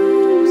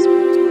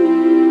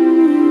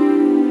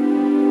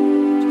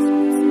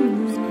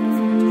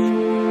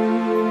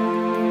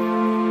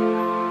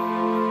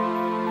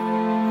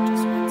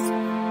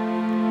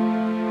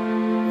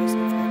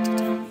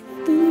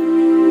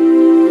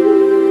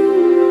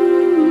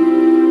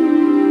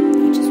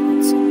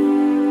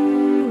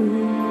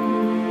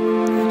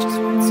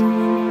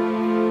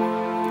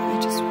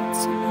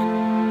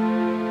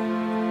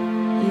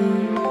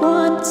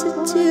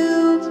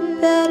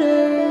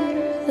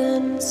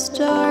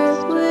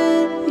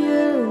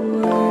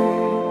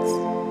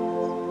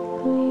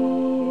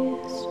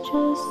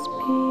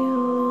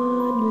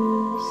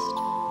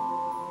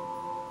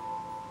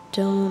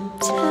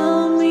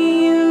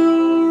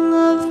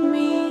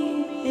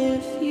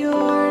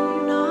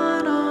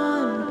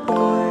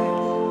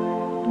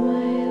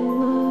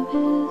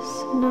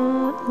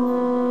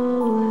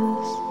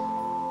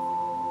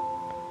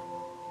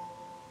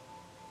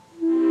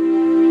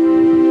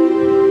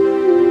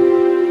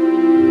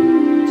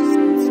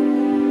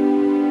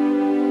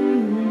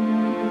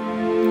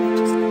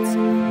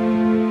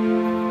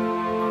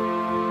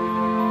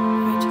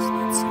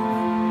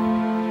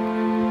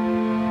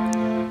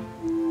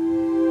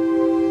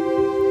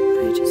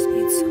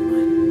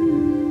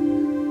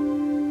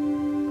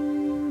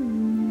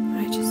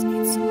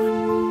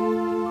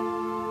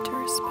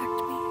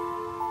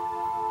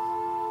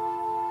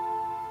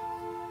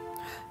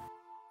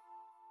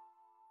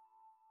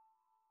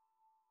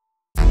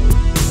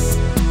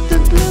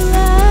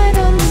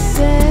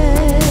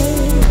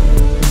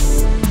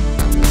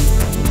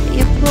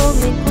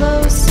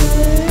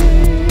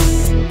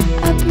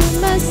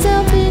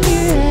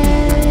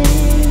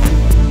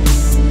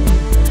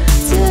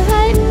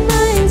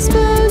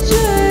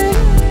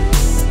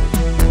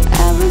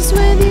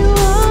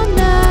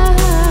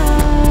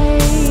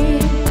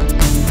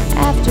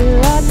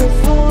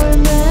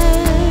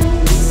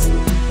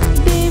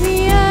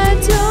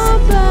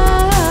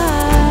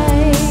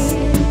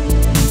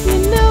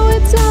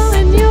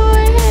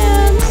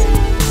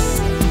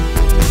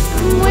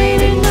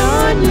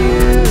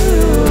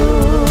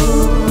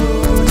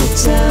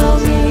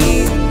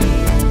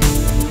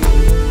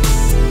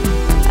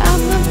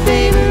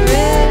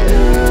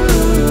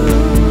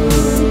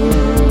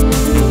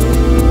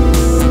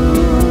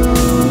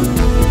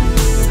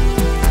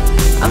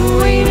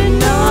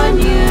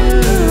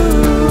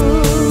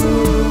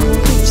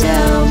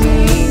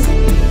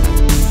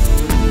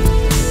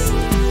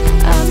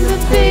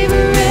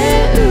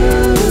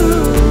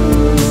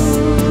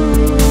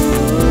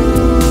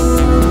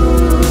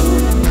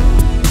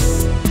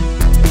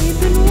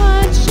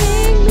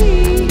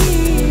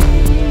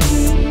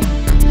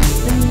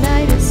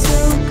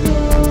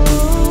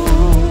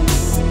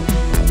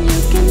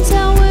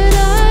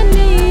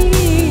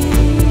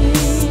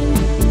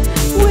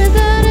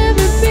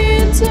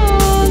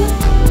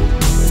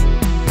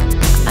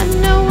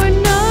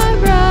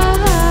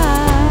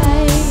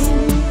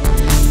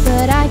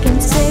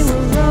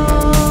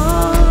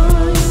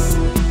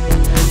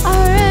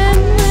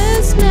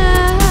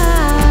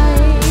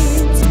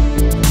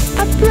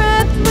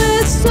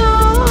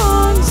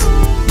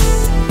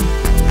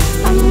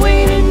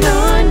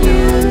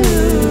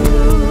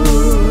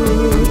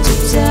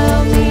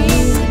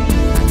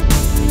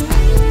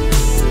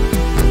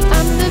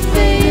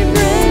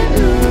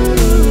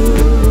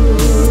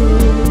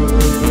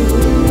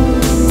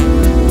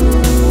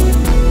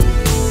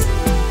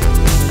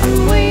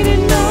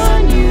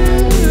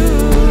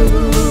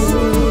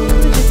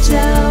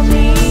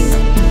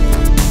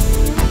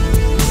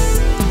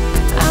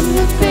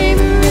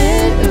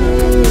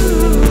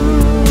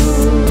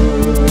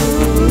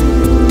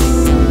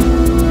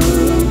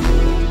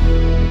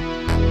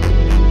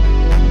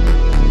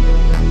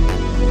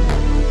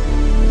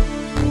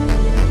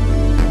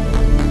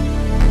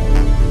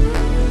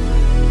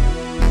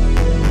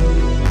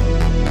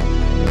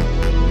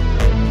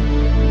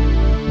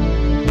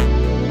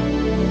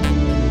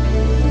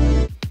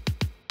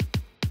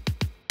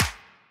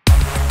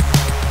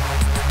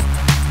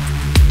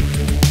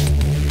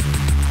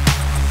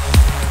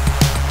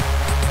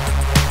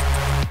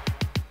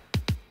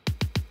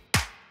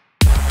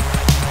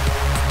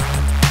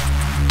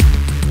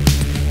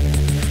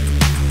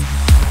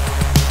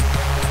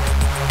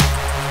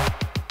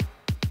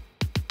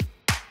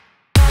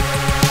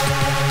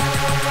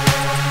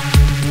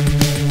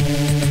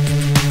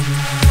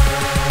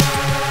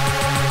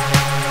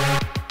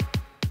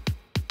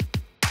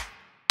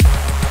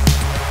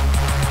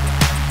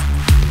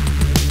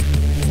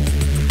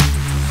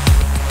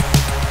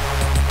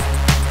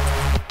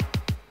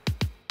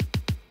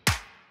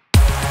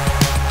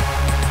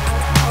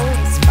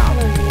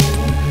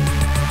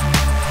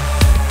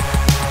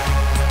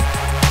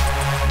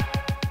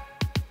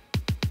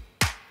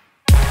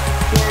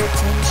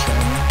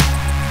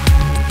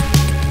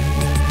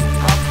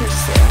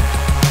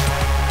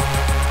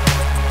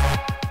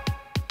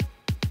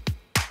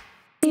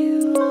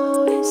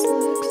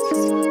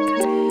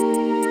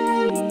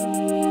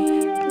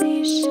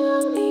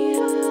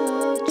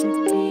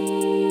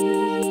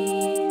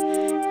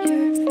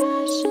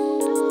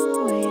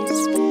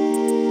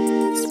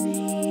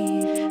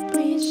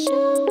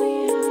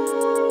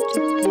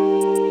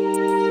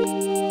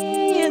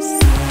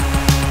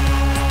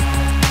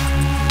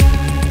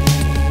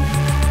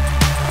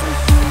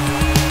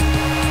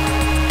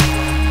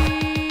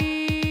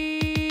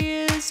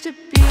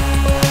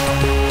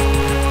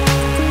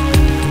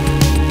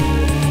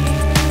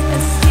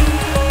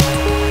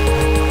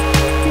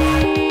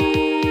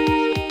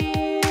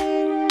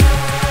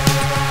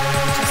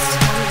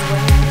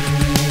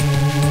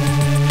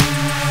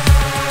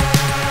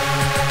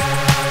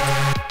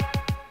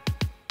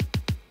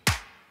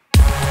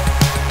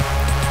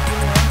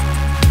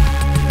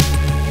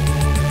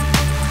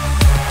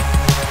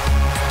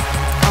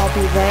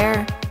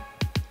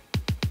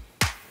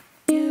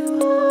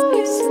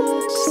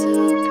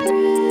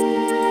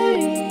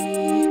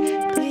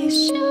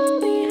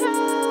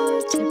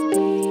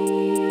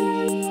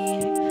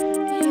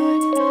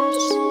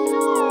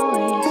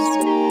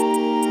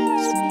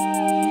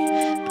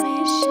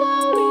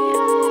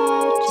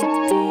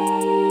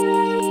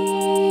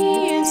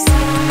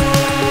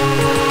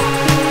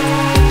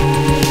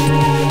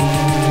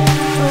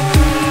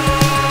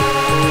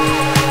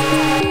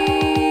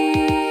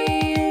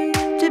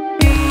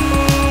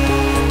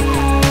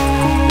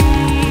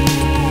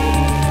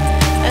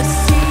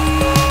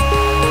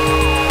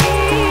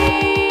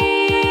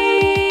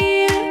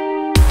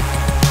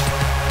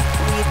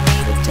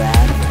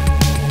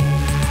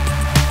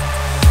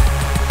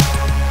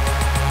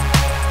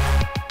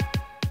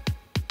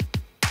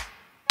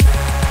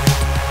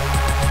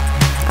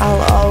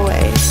I'll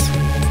always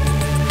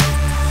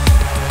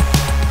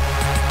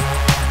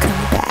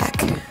come back.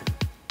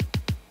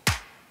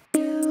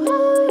 You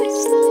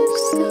always look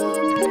so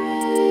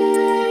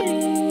pretty.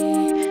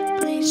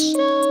 Please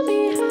show me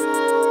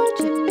how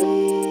to be.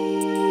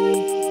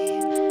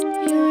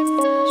 Your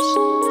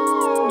fashion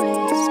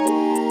always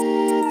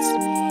fits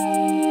me.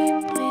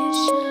 Please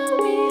show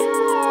me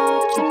how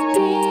to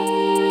be.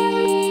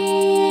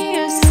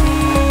 You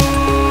see,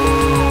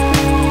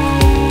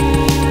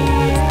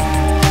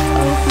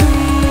 oh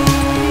please.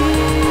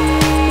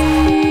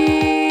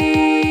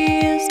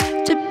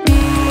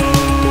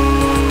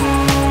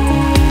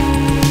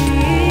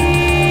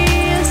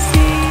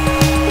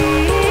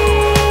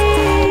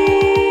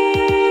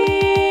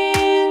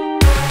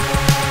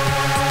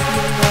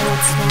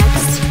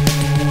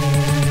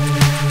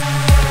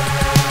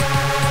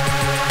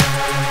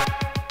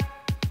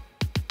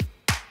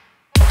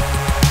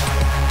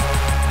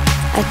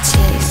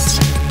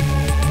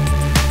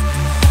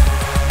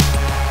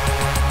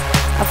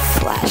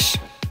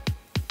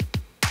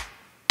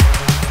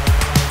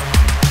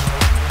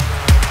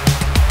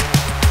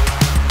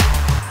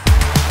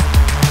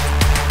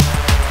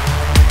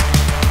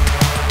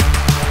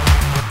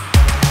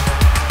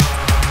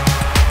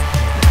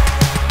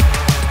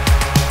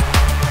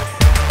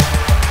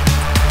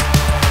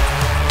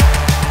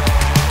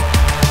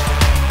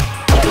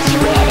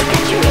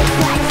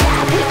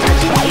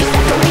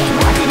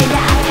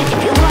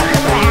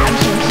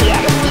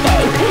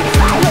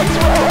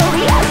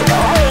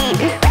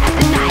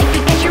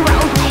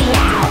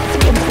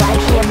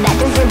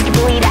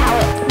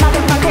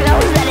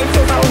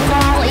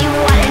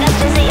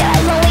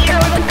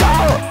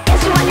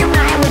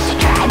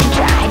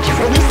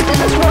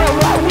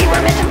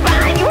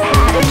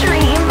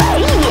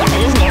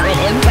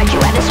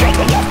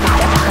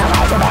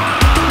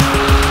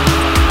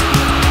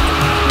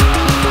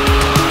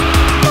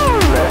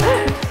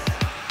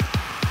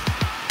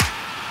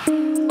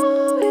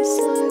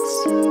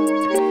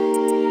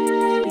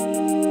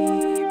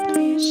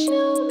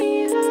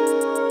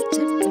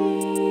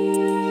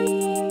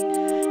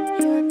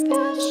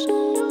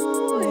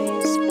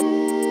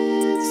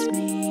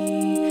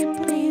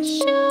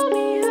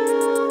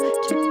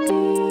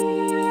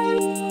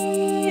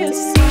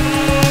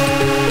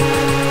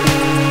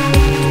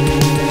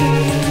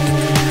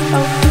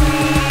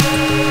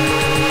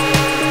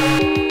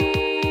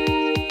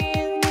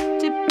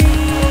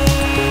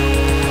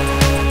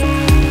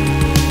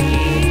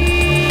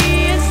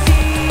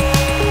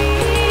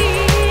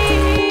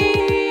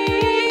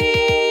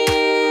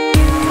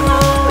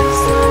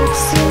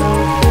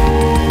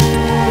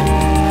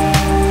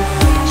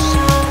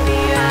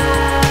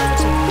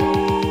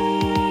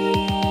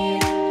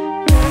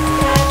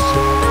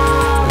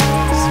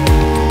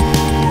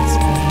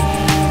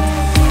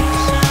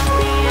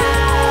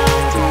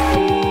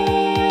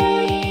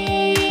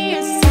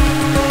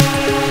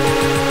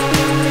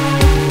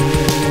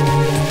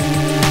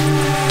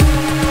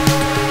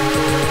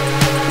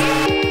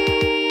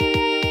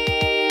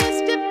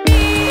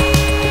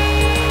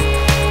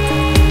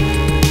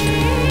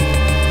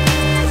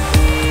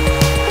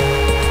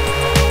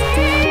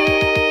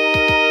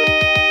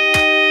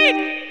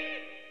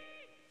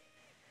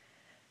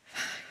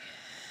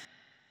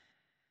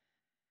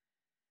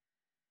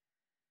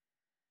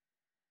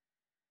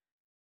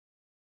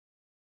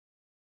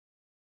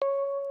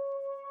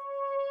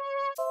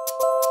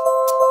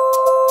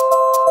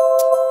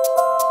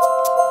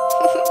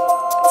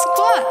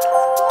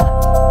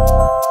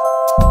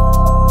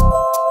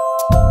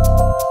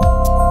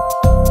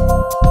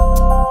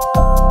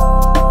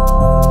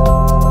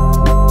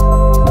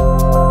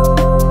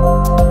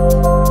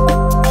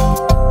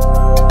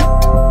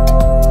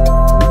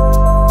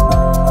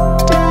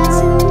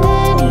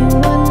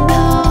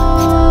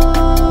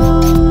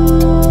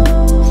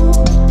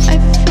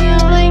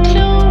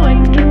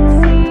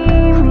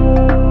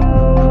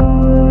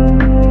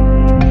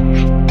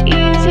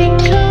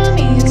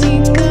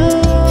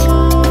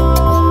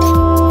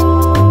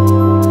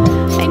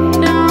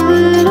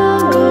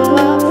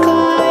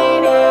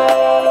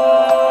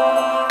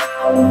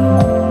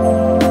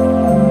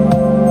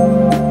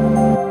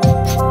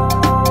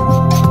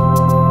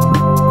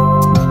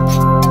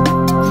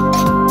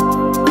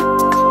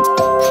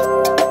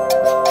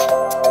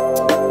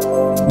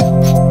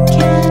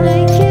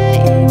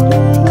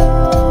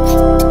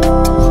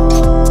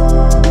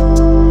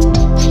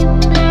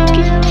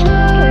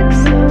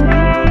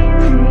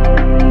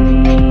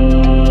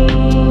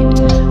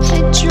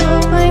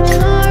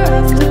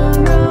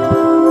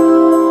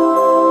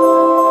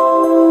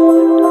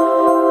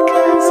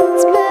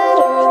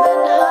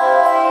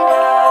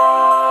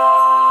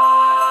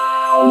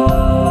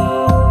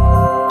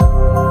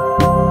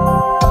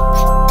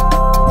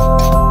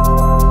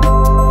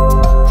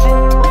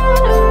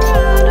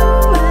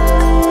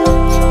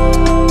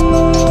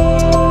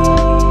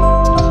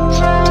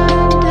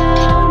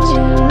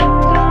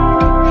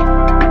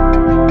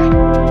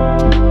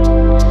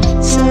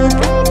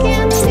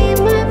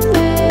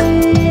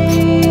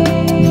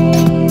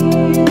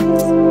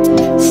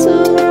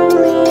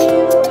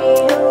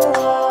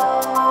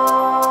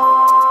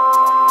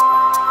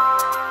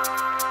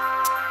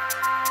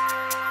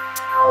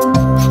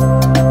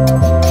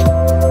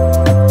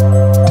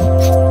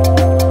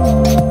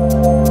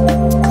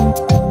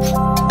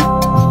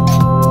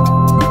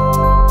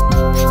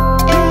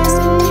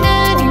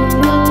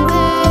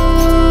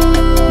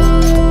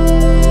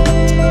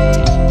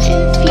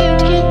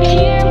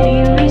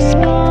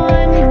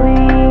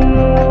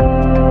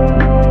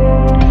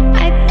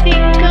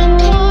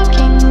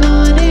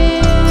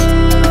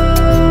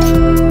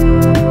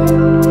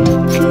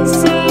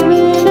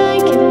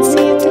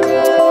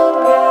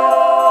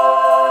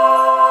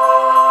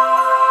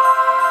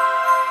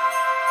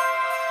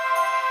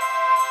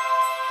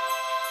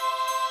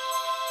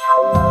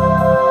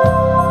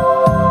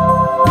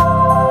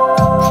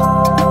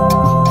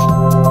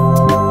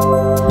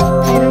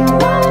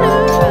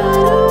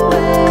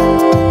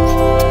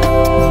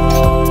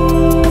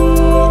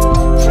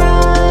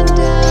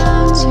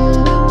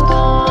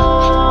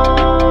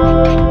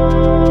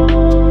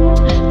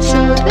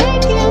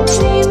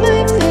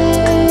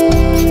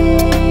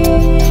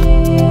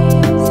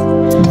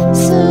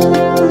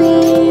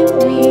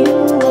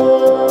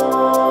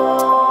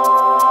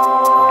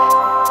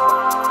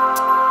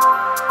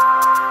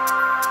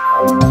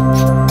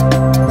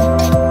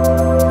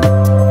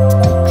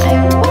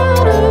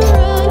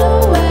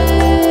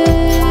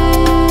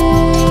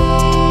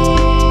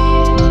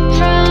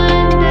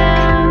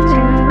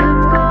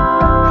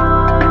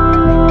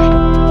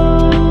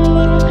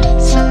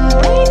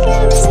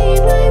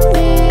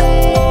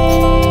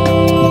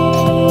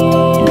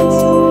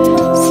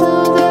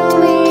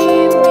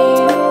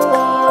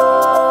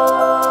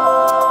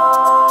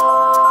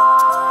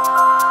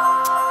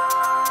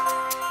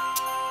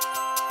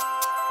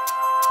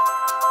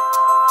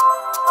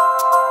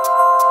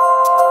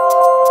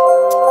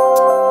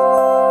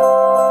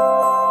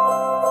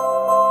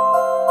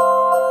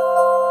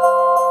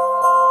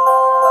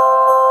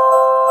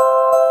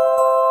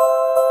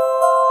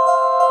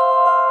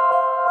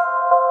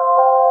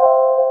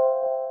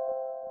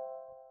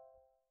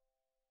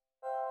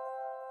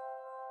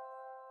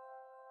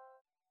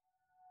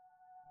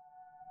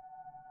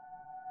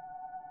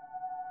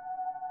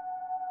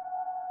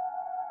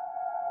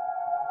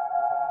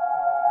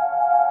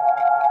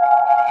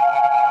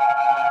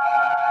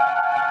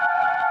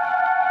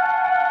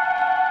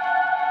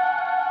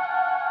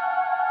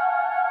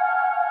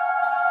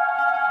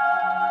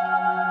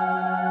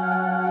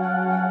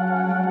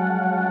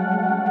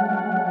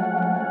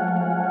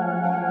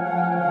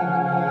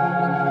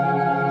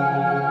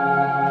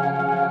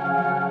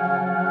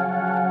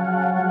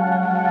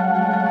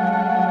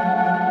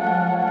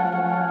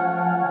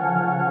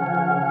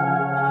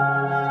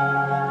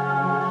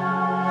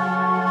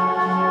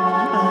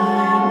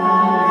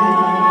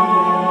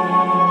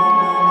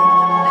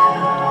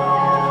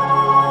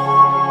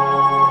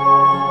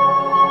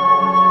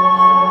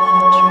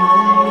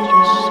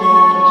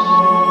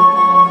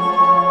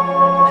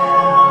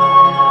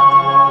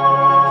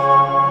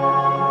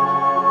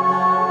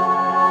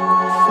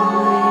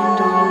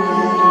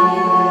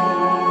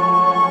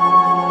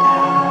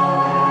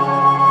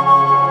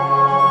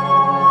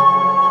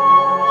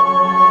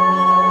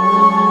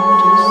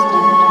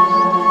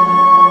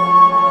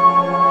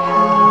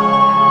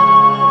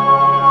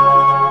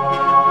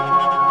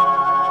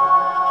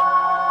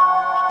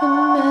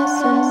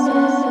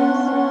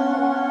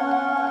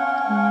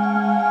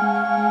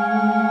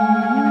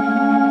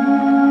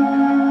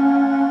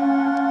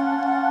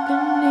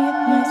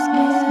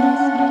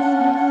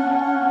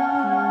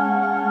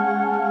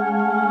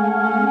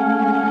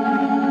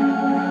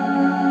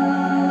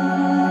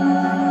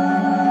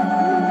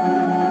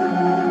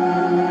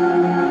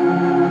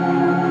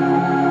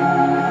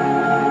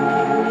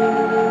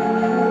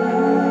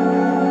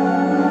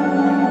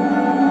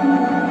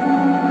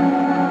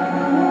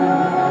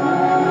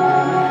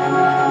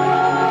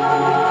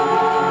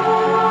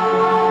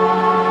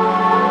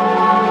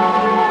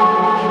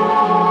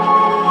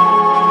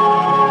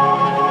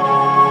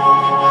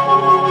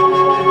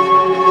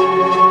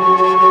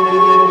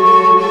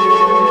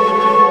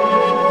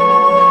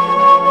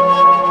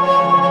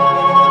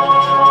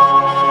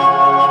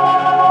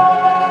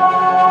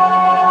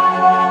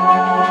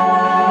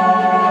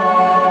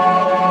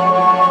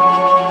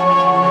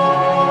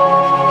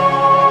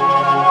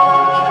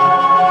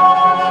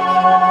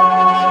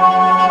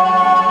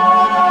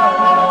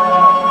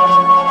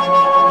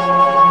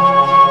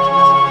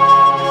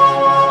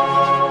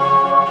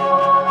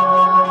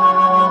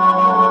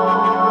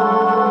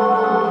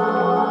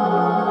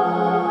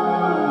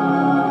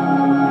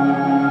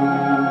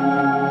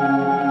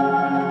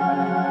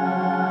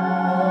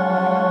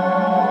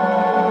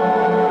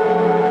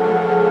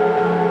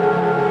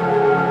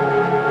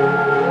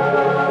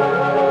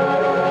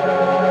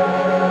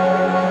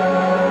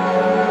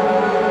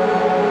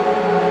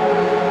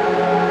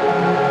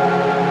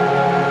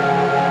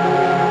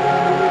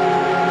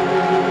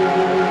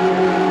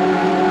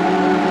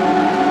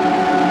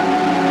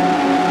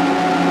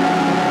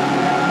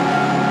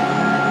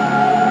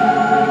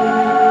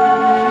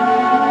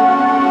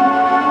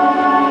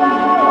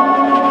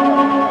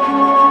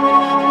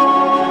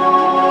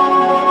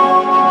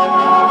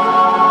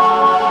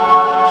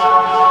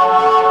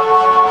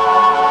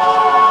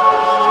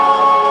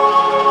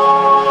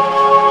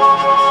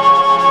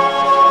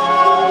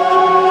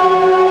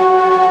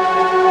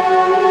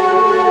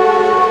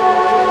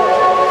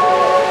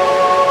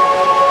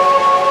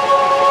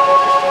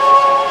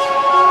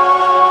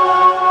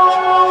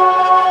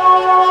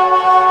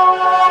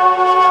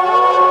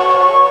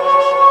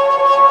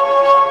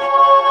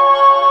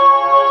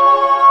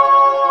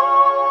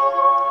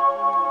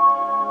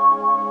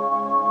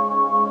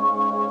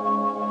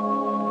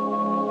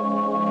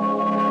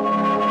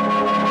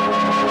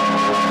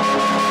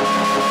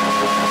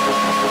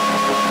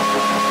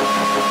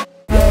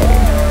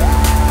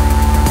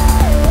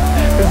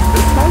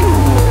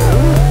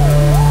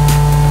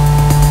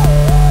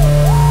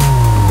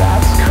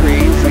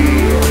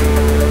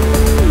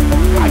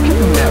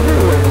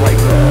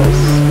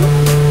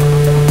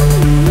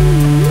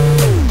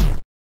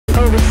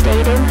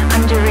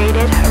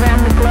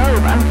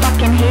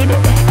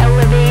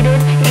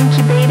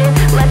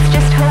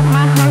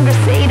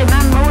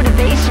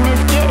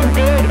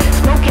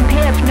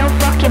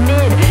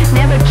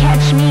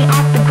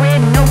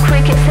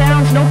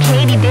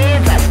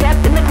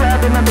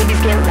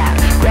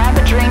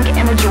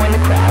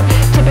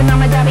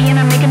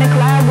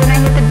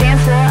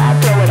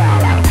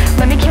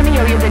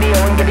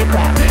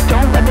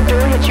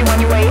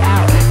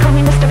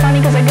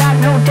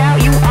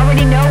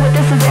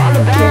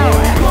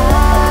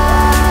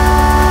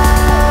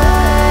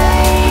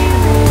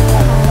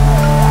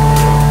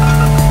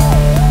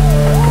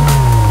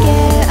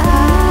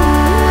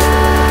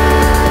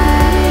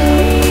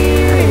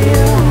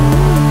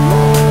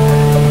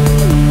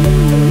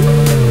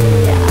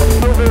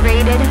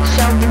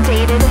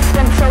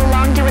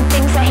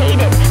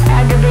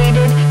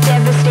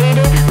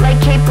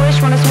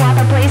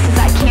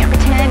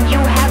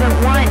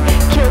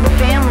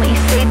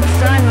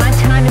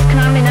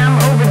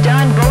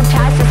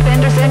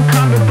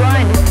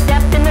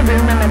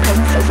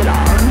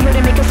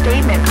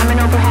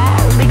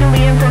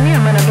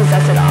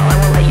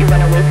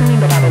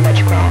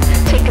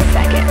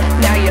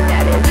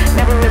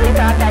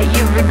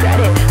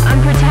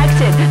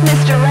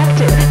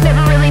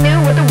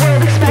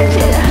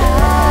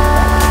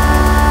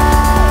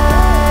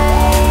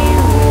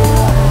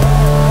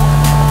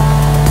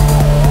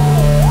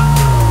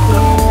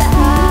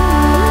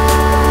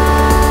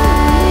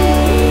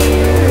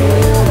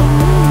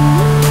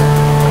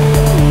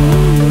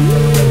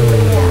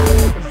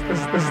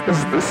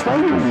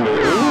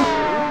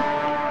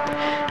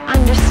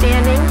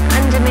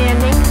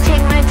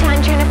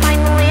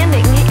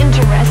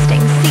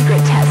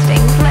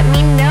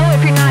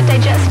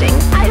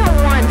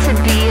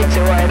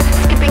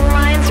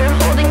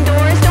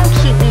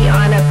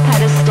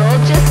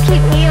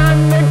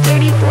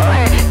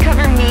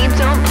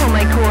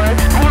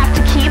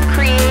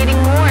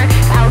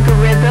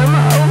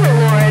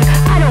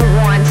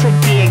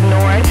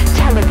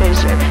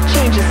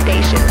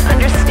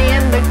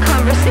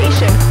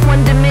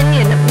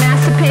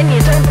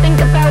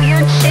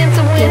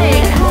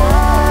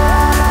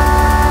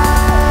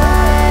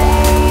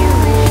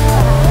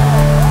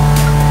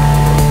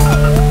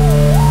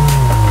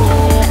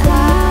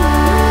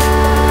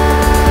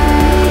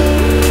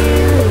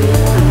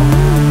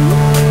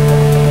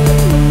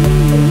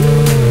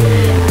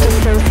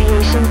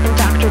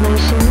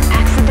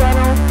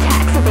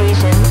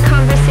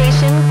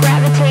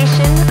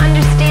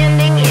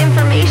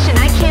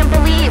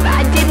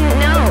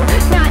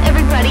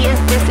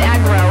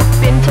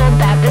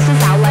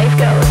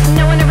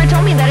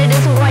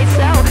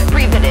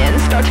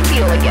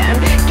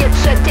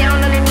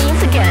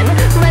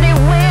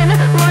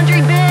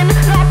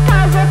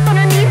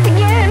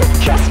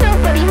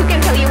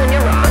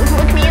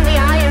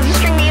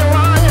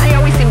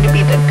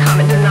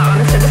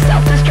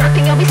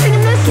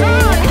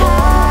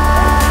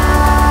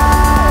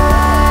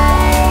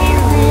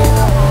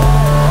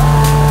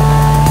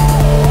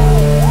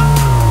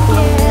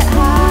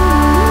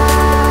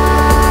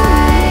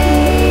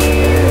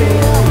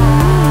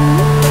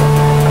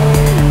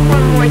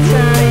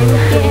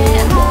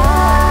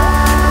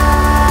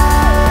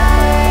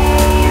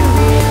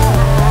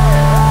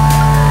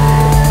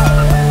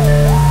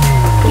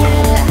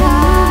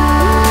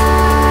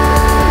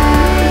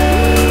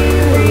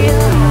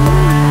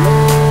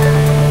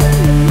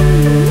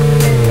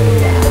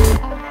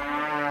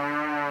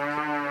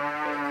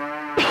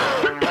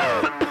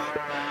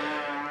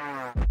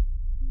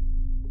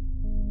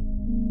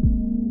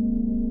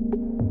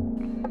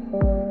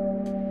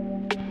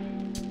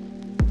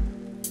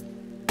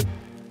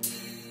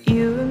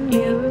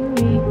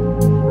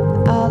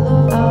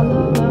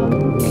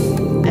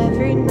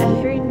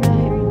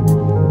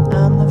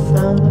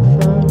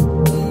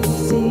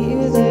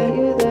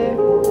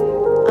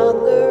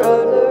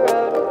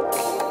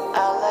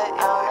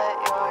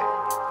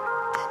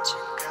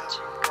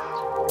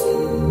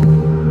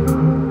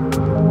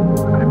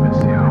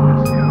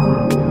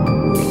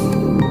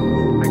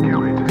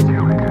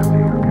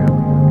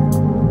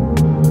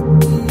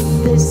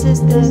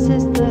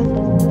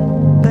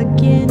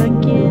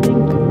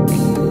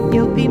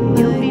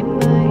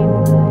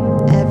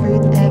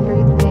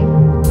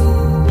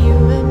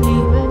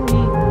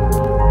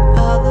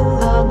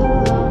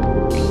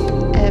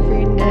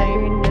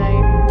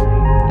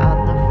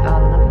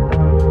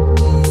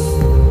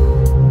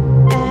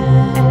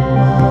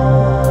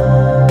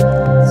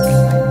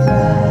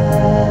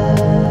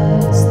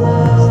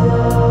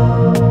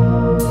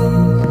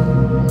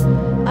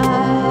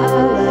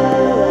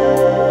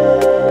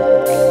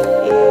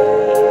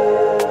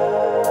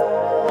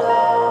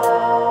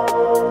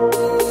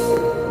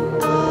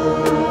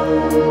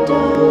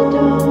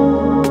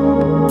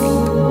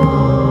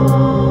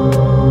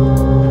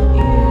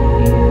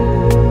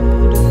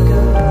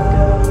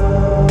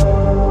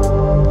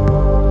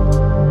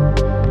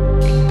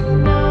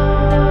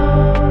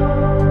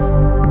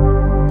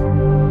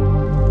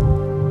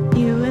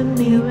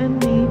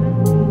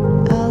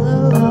 all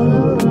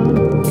alone,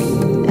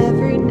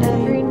 every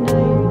night,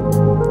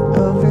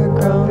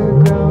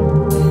 overgrown,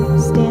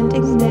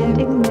 standing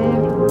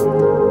there,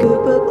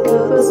 Gooba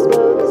clothes,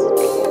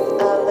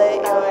 I'll let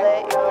your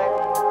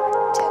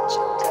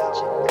attention go.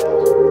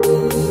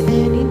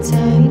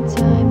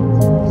 Anytime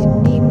you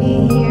need me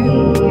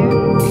here,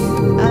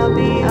 I'll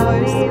be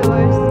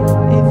yours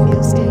if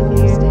you'll stay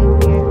near.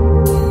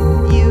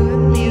 You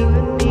and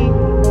me,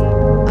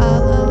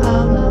 all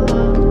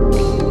alone,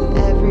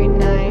 every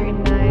night,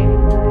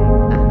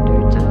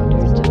 undertow.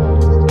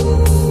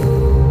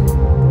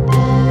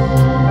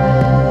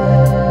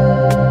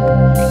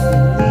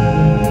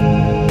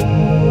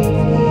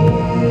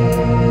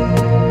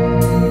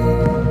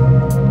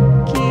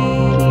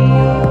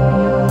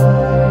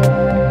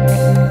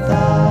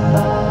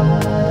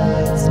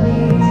 Thoughts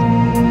near.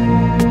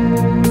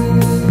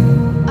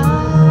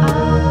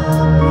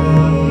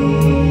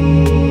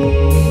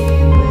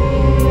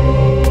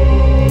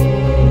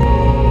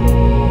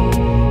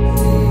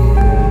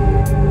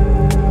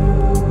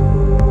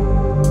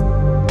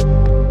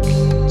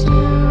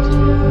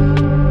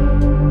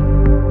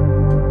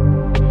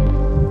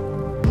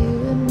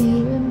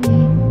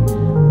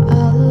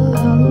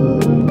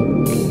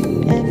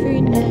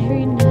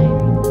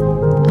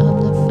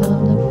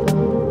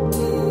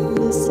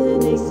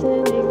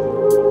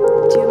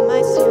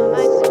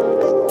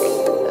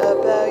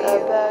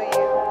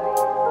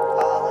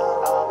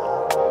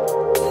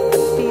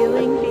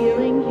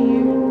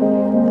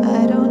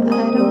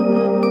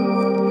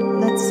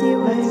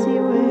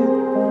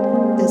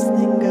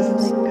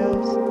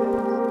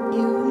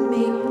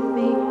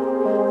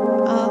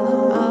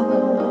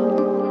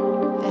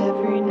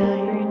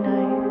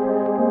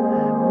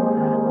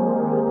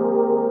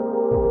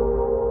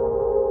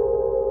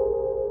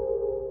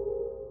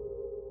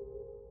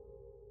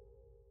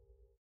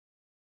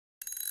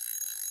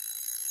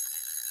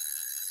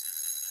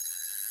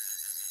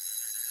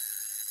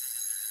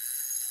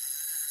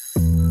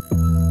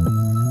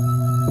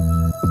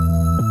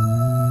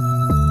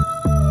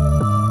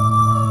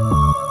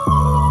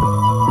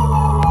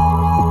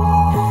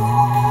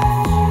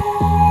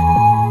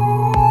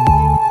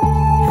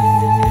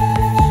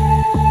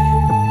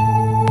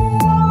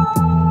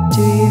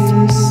 Do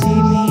you see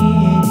me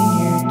in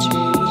your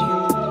dream?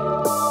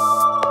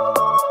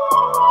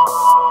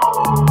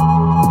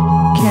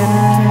 Can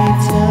I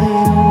tell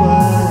you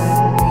what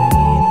I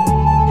mean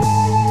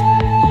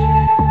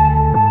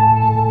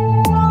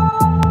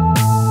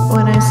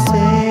when I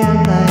say I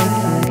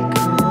like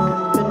your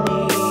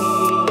company?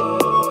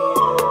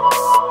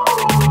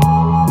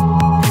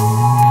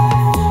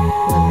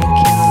 Let me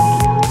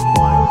count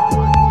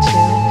 1, 2,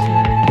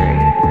 3.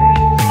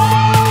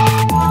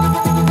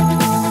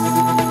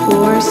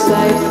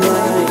 Foresight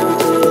blinded,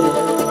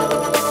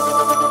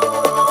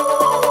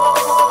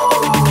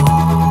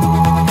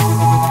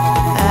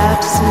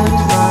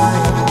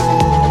 absent-minded.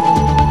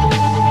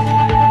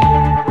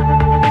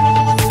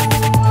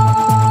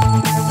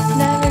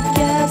 Never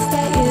guessed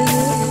that you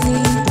loved me.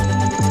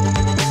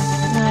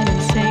 I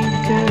didn't think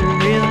could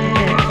reel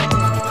it.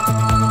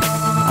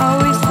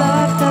 Always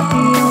thought that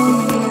the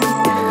only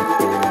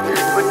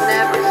would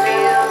never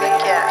feel the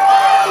gap.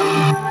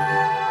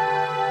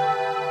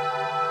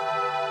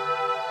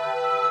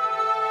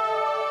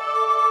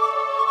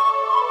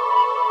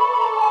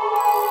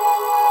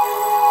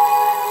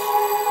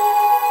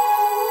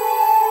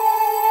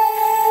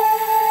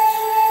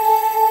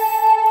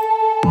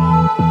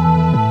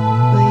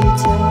 Will you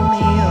tell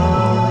me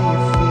all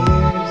your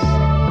fears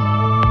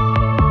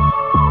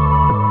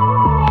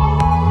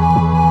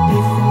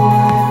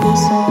before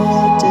this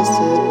all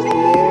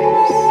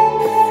disappears?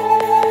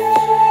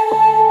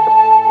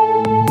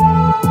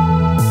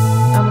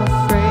 I'm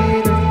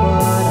afraid of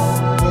what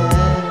I'm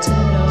yet to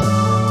know,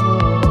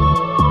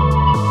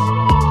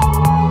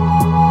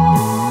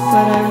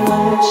 but I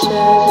won't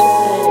shed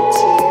any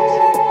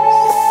tears.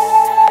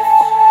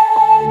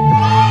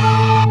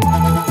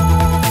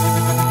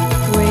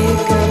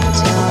 Wake up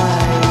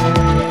tired,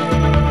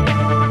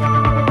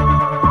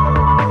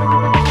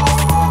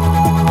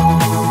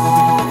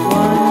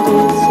 one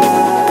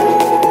desire,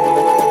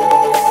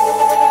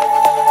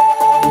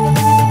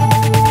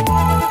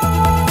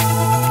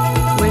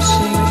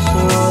 wishing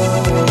for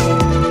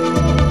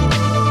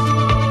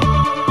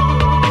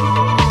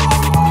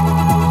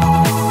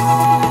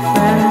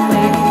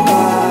friendly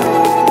fire.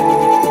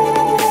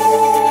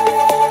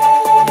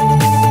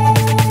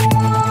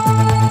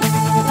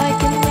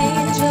 Like an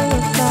angel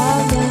of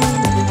falling,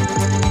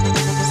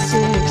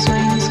 6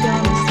 wings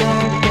gonna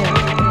circle,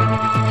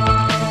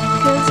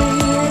 'cause I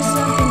hear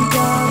something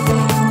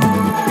calling,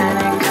 and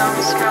it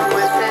comes from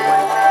within.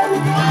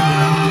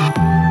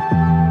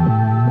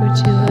 Would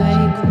you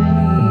like me,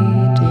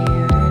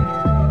 dear?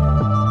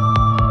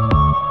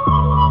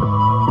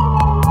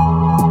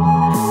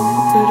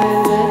 Would I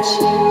let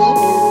you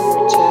in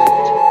return?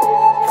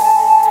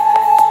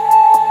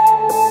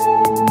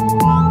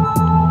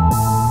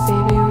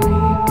 Baby, we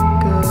could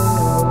go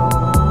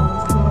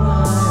for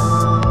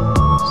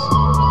miles.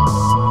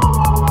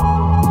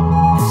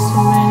 This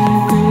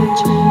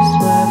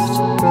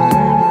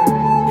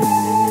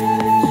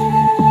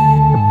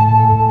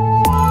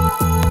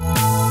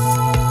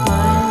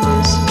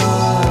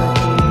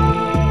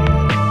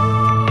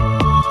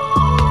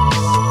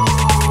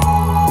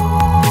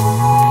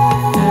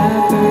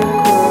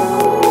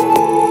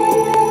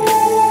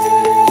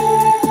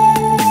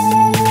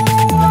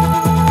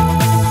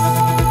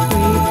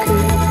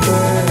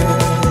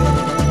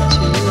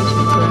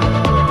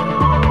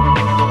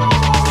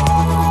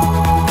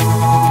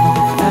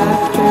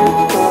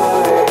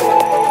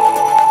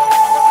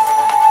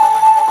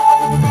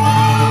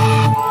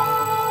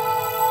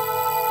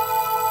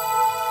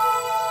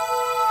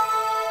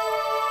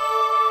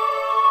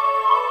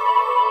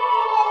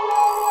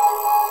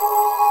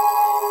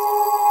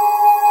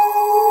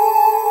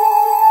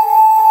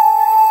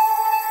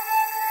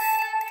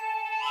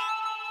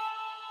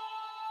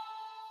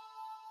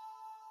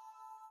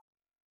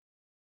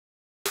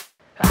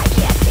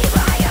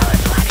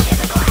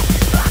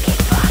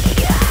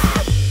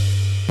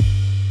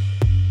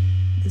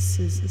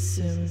is a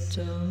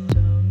symptom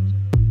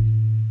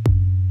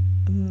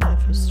of my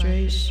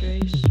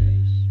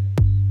frustration.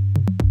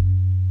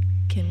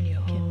 Can you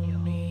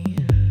hold me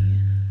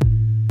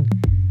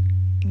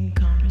in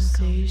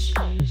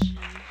conversation?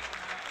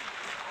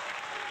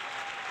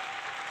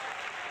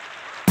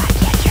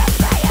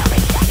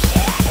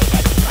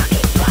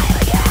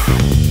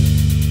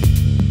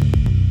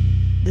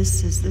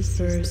 This is the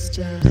first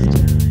time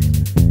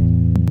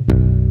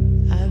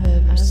I've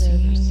ever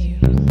seen you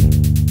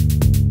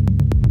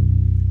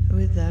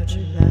without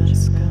your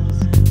mask on.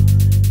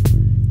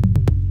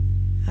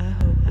 I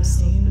hope I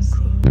seem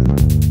cool.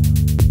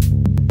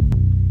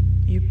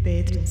 You're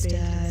bathed in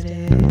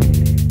static.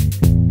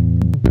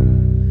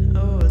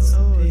 Oh, it's a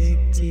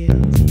big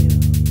deal.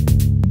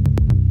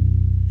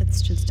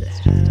 It's just a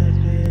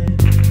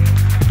habit.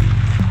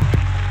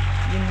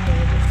 You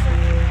never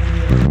feel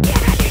real.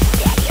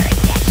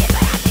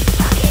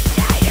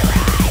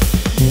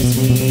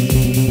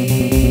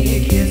 You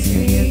kiss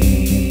me,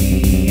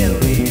 I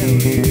leave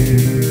you.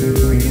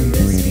 You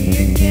miss me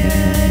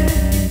again.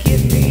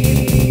 Give me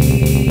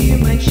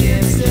my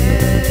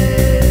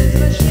chances,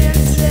 my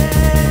chances.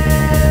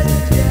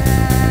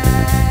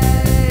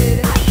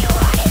 All you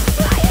want is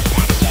my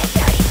affection.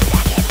 30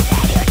 seconds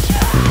and you're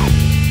done.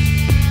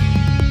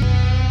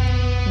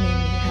 Meet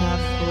me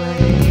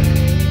halfway,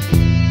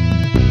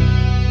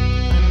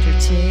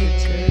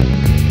 Undertaker.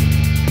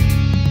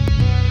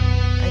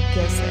 I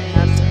guess I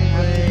have to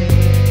weigh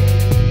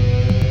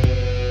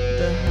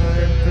the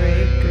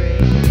heartbreaker.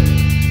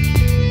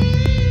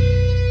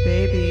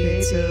 Baby,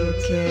 it's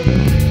okay.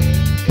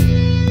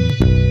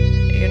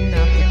 You're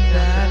not the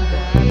bad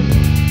one,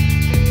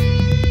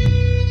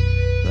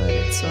 but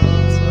it's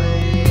always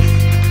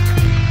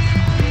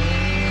me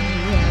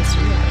who has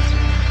you.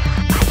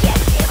 I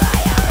can't see my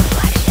own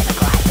reflection. The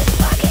glass is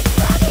fucking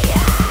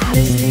up.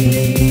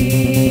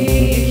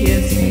 You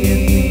kiss me,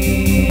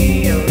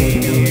 I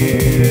leave you.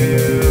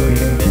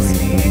 You miss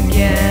me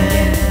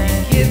again.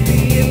 Give me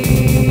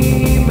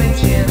my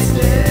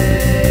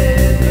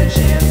chances, my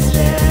chances.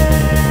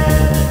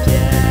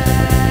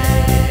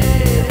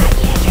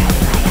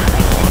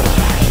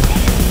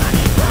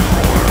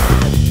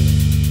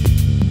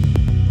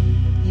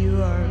 You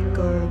are a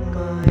gold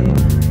mine,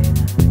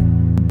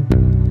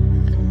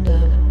 and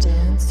I'm a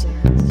dancer.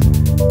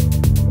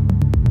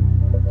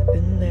 I've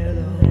been there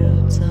the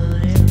whole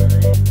time.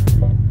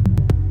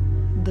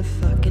 The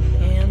fucking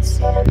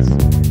answers.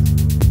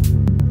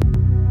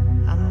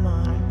 I'm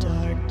on a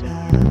dark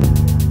path,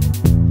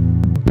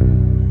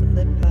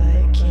 lit by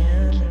a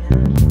candle.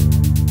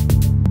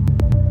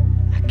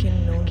 I can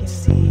only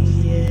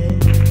see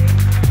it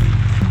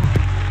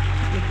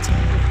with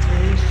tunnel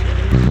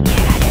vision.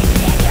 Can't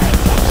understand your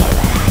intention, but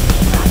I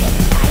see fucking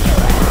time to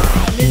run.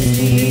 Miss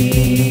me,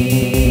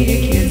 you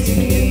kiss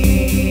me,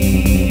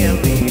 I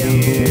leave you.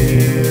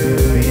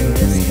 You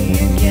miss me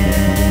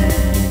again.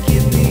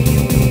 Give me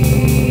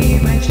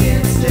my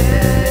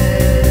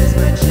chances,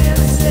 my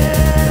chances.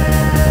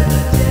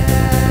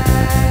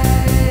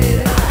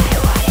 All I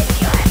want is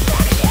your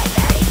affection.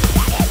 30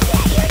 seconds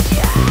and you're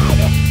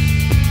done.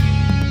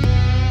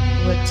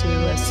 What do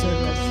I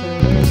circle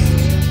first?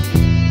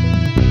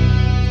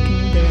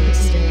 Can barely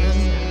stand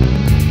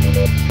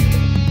now.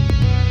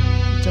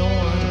 Don't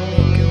wanna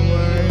make it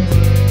worse.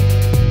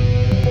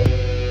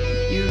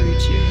 You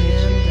reach your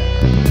hand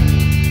out.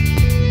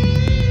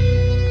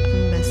 A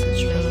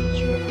message from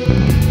you.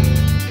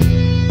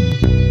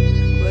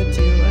 What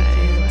do I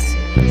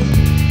answer?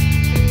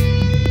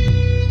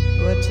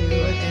 What do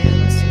I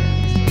answer?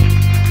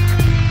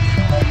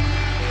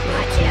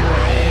 What do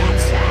I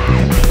answer?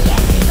 I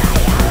can't see my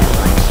own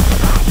reflection.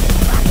 The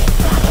glass is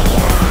fucking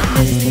up.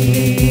 Miss me,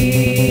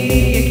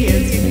 you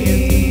kiss me,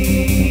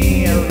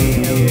 I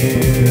leave you.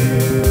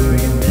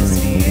 You miss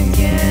me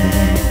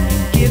again.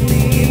 Give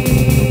me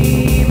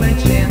my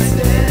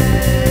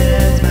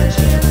chances, my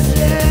chances.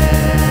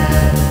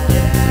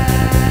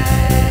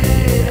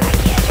 I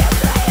can't just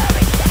play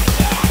over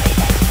section.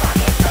 Everything's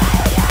fucking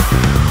blown up.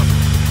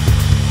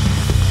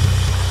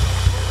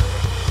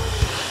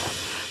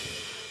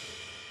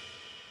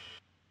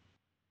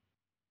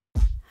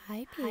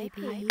 Hi,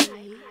 baby.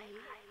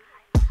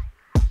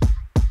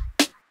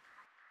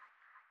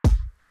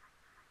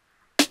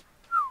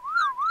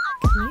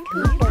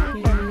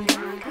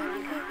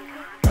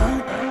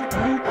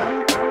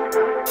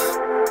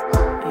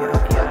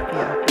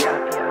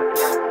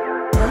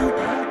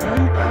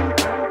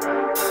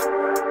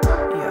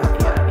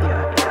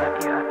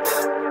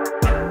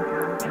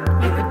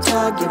 You're a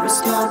dog, you're a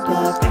small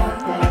dog.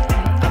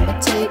 I'ma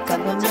take off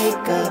my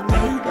makeup.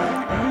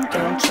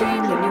 Don't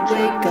dream when you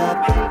wake up.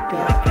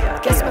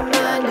 Guess my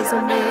mind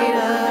isn't made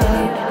up.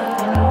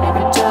 You're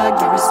a dog,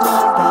 you're a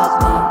small dog.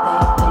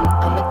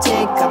 I'ma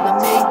take off my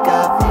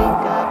makeup.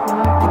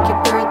 Pick your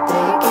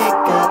birthday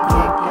cake up.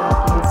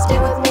 Stay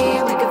with me,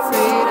 we can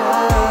fade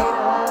up.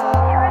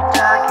 You're a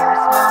dog, you're a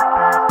small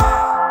dog.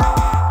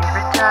 You're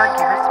a dog,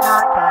 you're a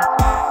small dog.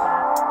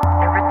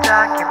 You're a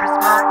dog, you're a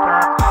small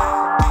dog.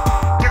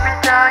 You're a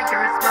dog,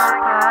 you're a small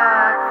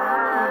dog.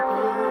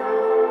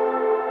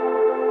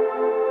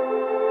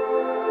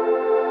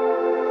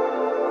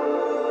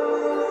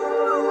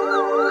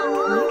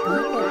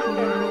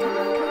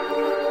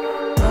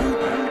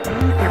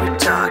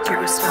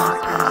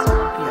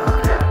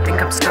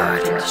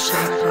 to shape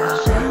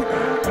up.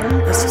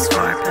 This is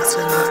far past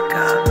to look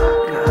up.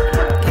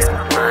 Guess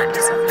my mind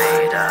isn't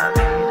made up.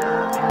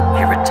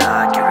 You're a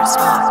dog, you're a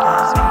small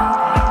pup.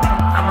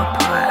 I'ma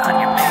put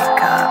on your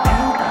makeup.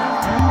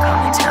 Call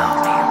me, tell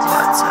me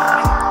what's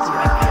up.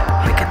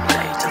 We can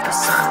lay till the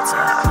sun's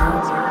up.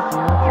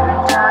 You're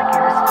a dog,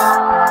 you're a small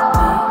pup.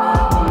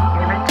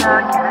 You're a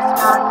dog, you're a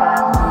small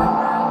pup.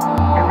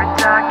 You're a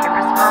dog, you're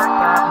a small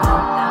pup.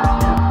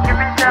 You're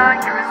a dog,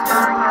 you're a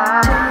small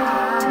pup.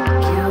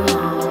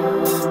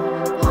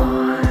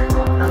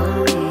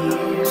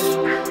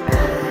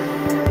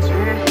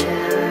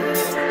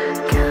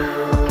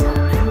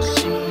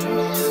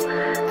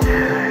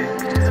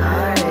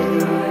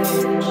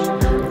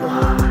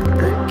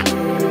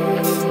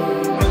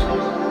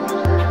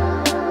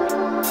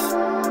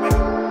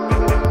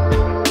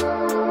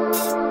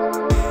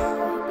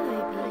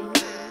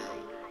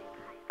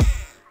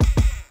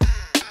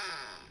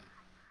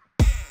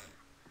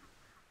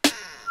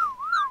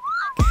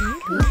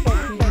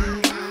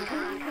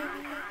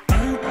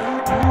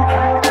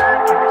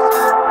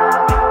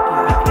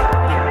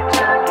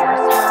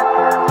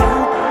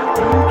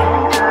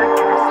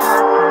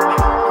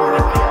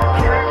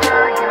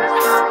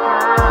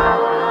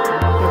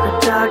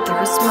 You're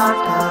a smart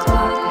pup.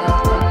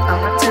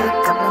 I'ma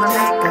take up my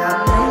makeup.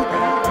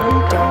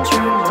 Don't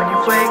dream when you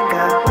wake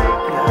up.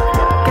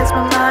 Guess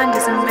my mind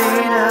isn't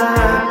made up.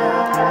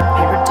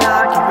 You're a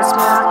dog, you're a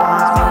smart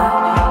pup.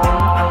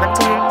 I'ma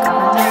take up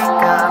my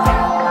makeup.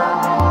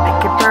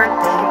 Make your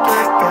birthday a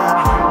cake up.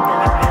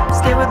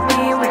 Stay with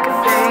me, we can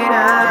fade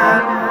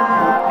up.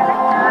 You're a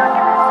dog,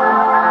 you're a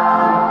smart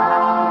pup.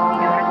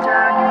 You're a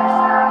dog, you're a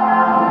smart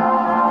pup.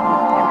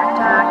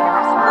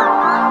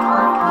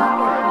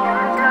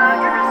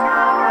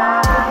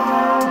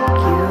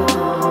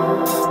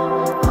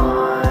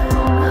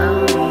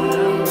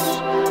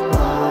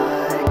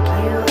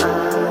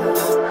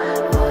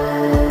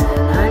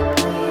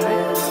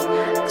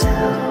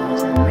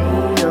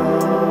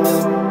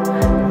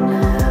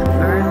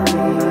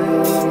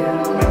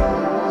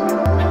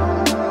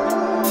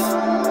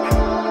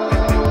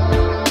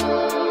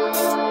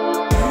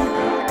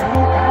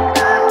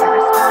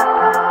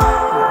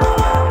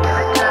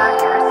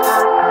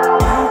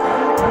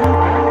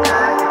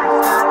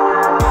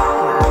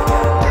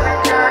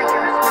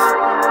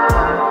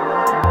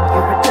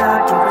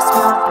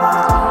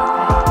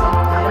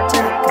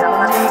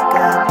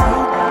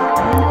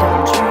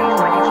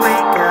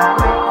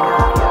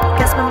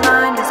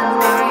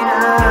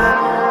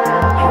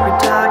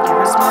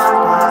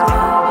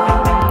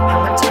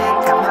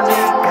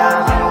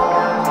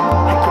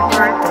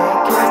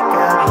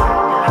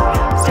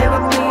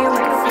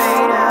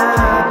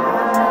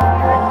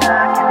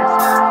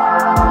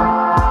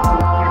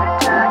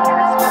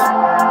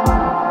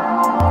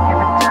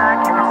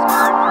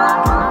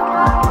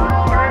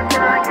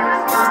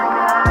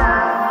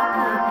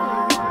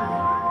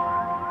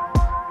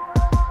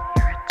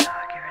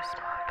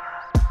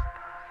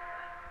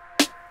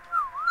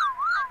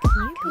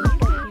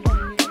 Qwuh.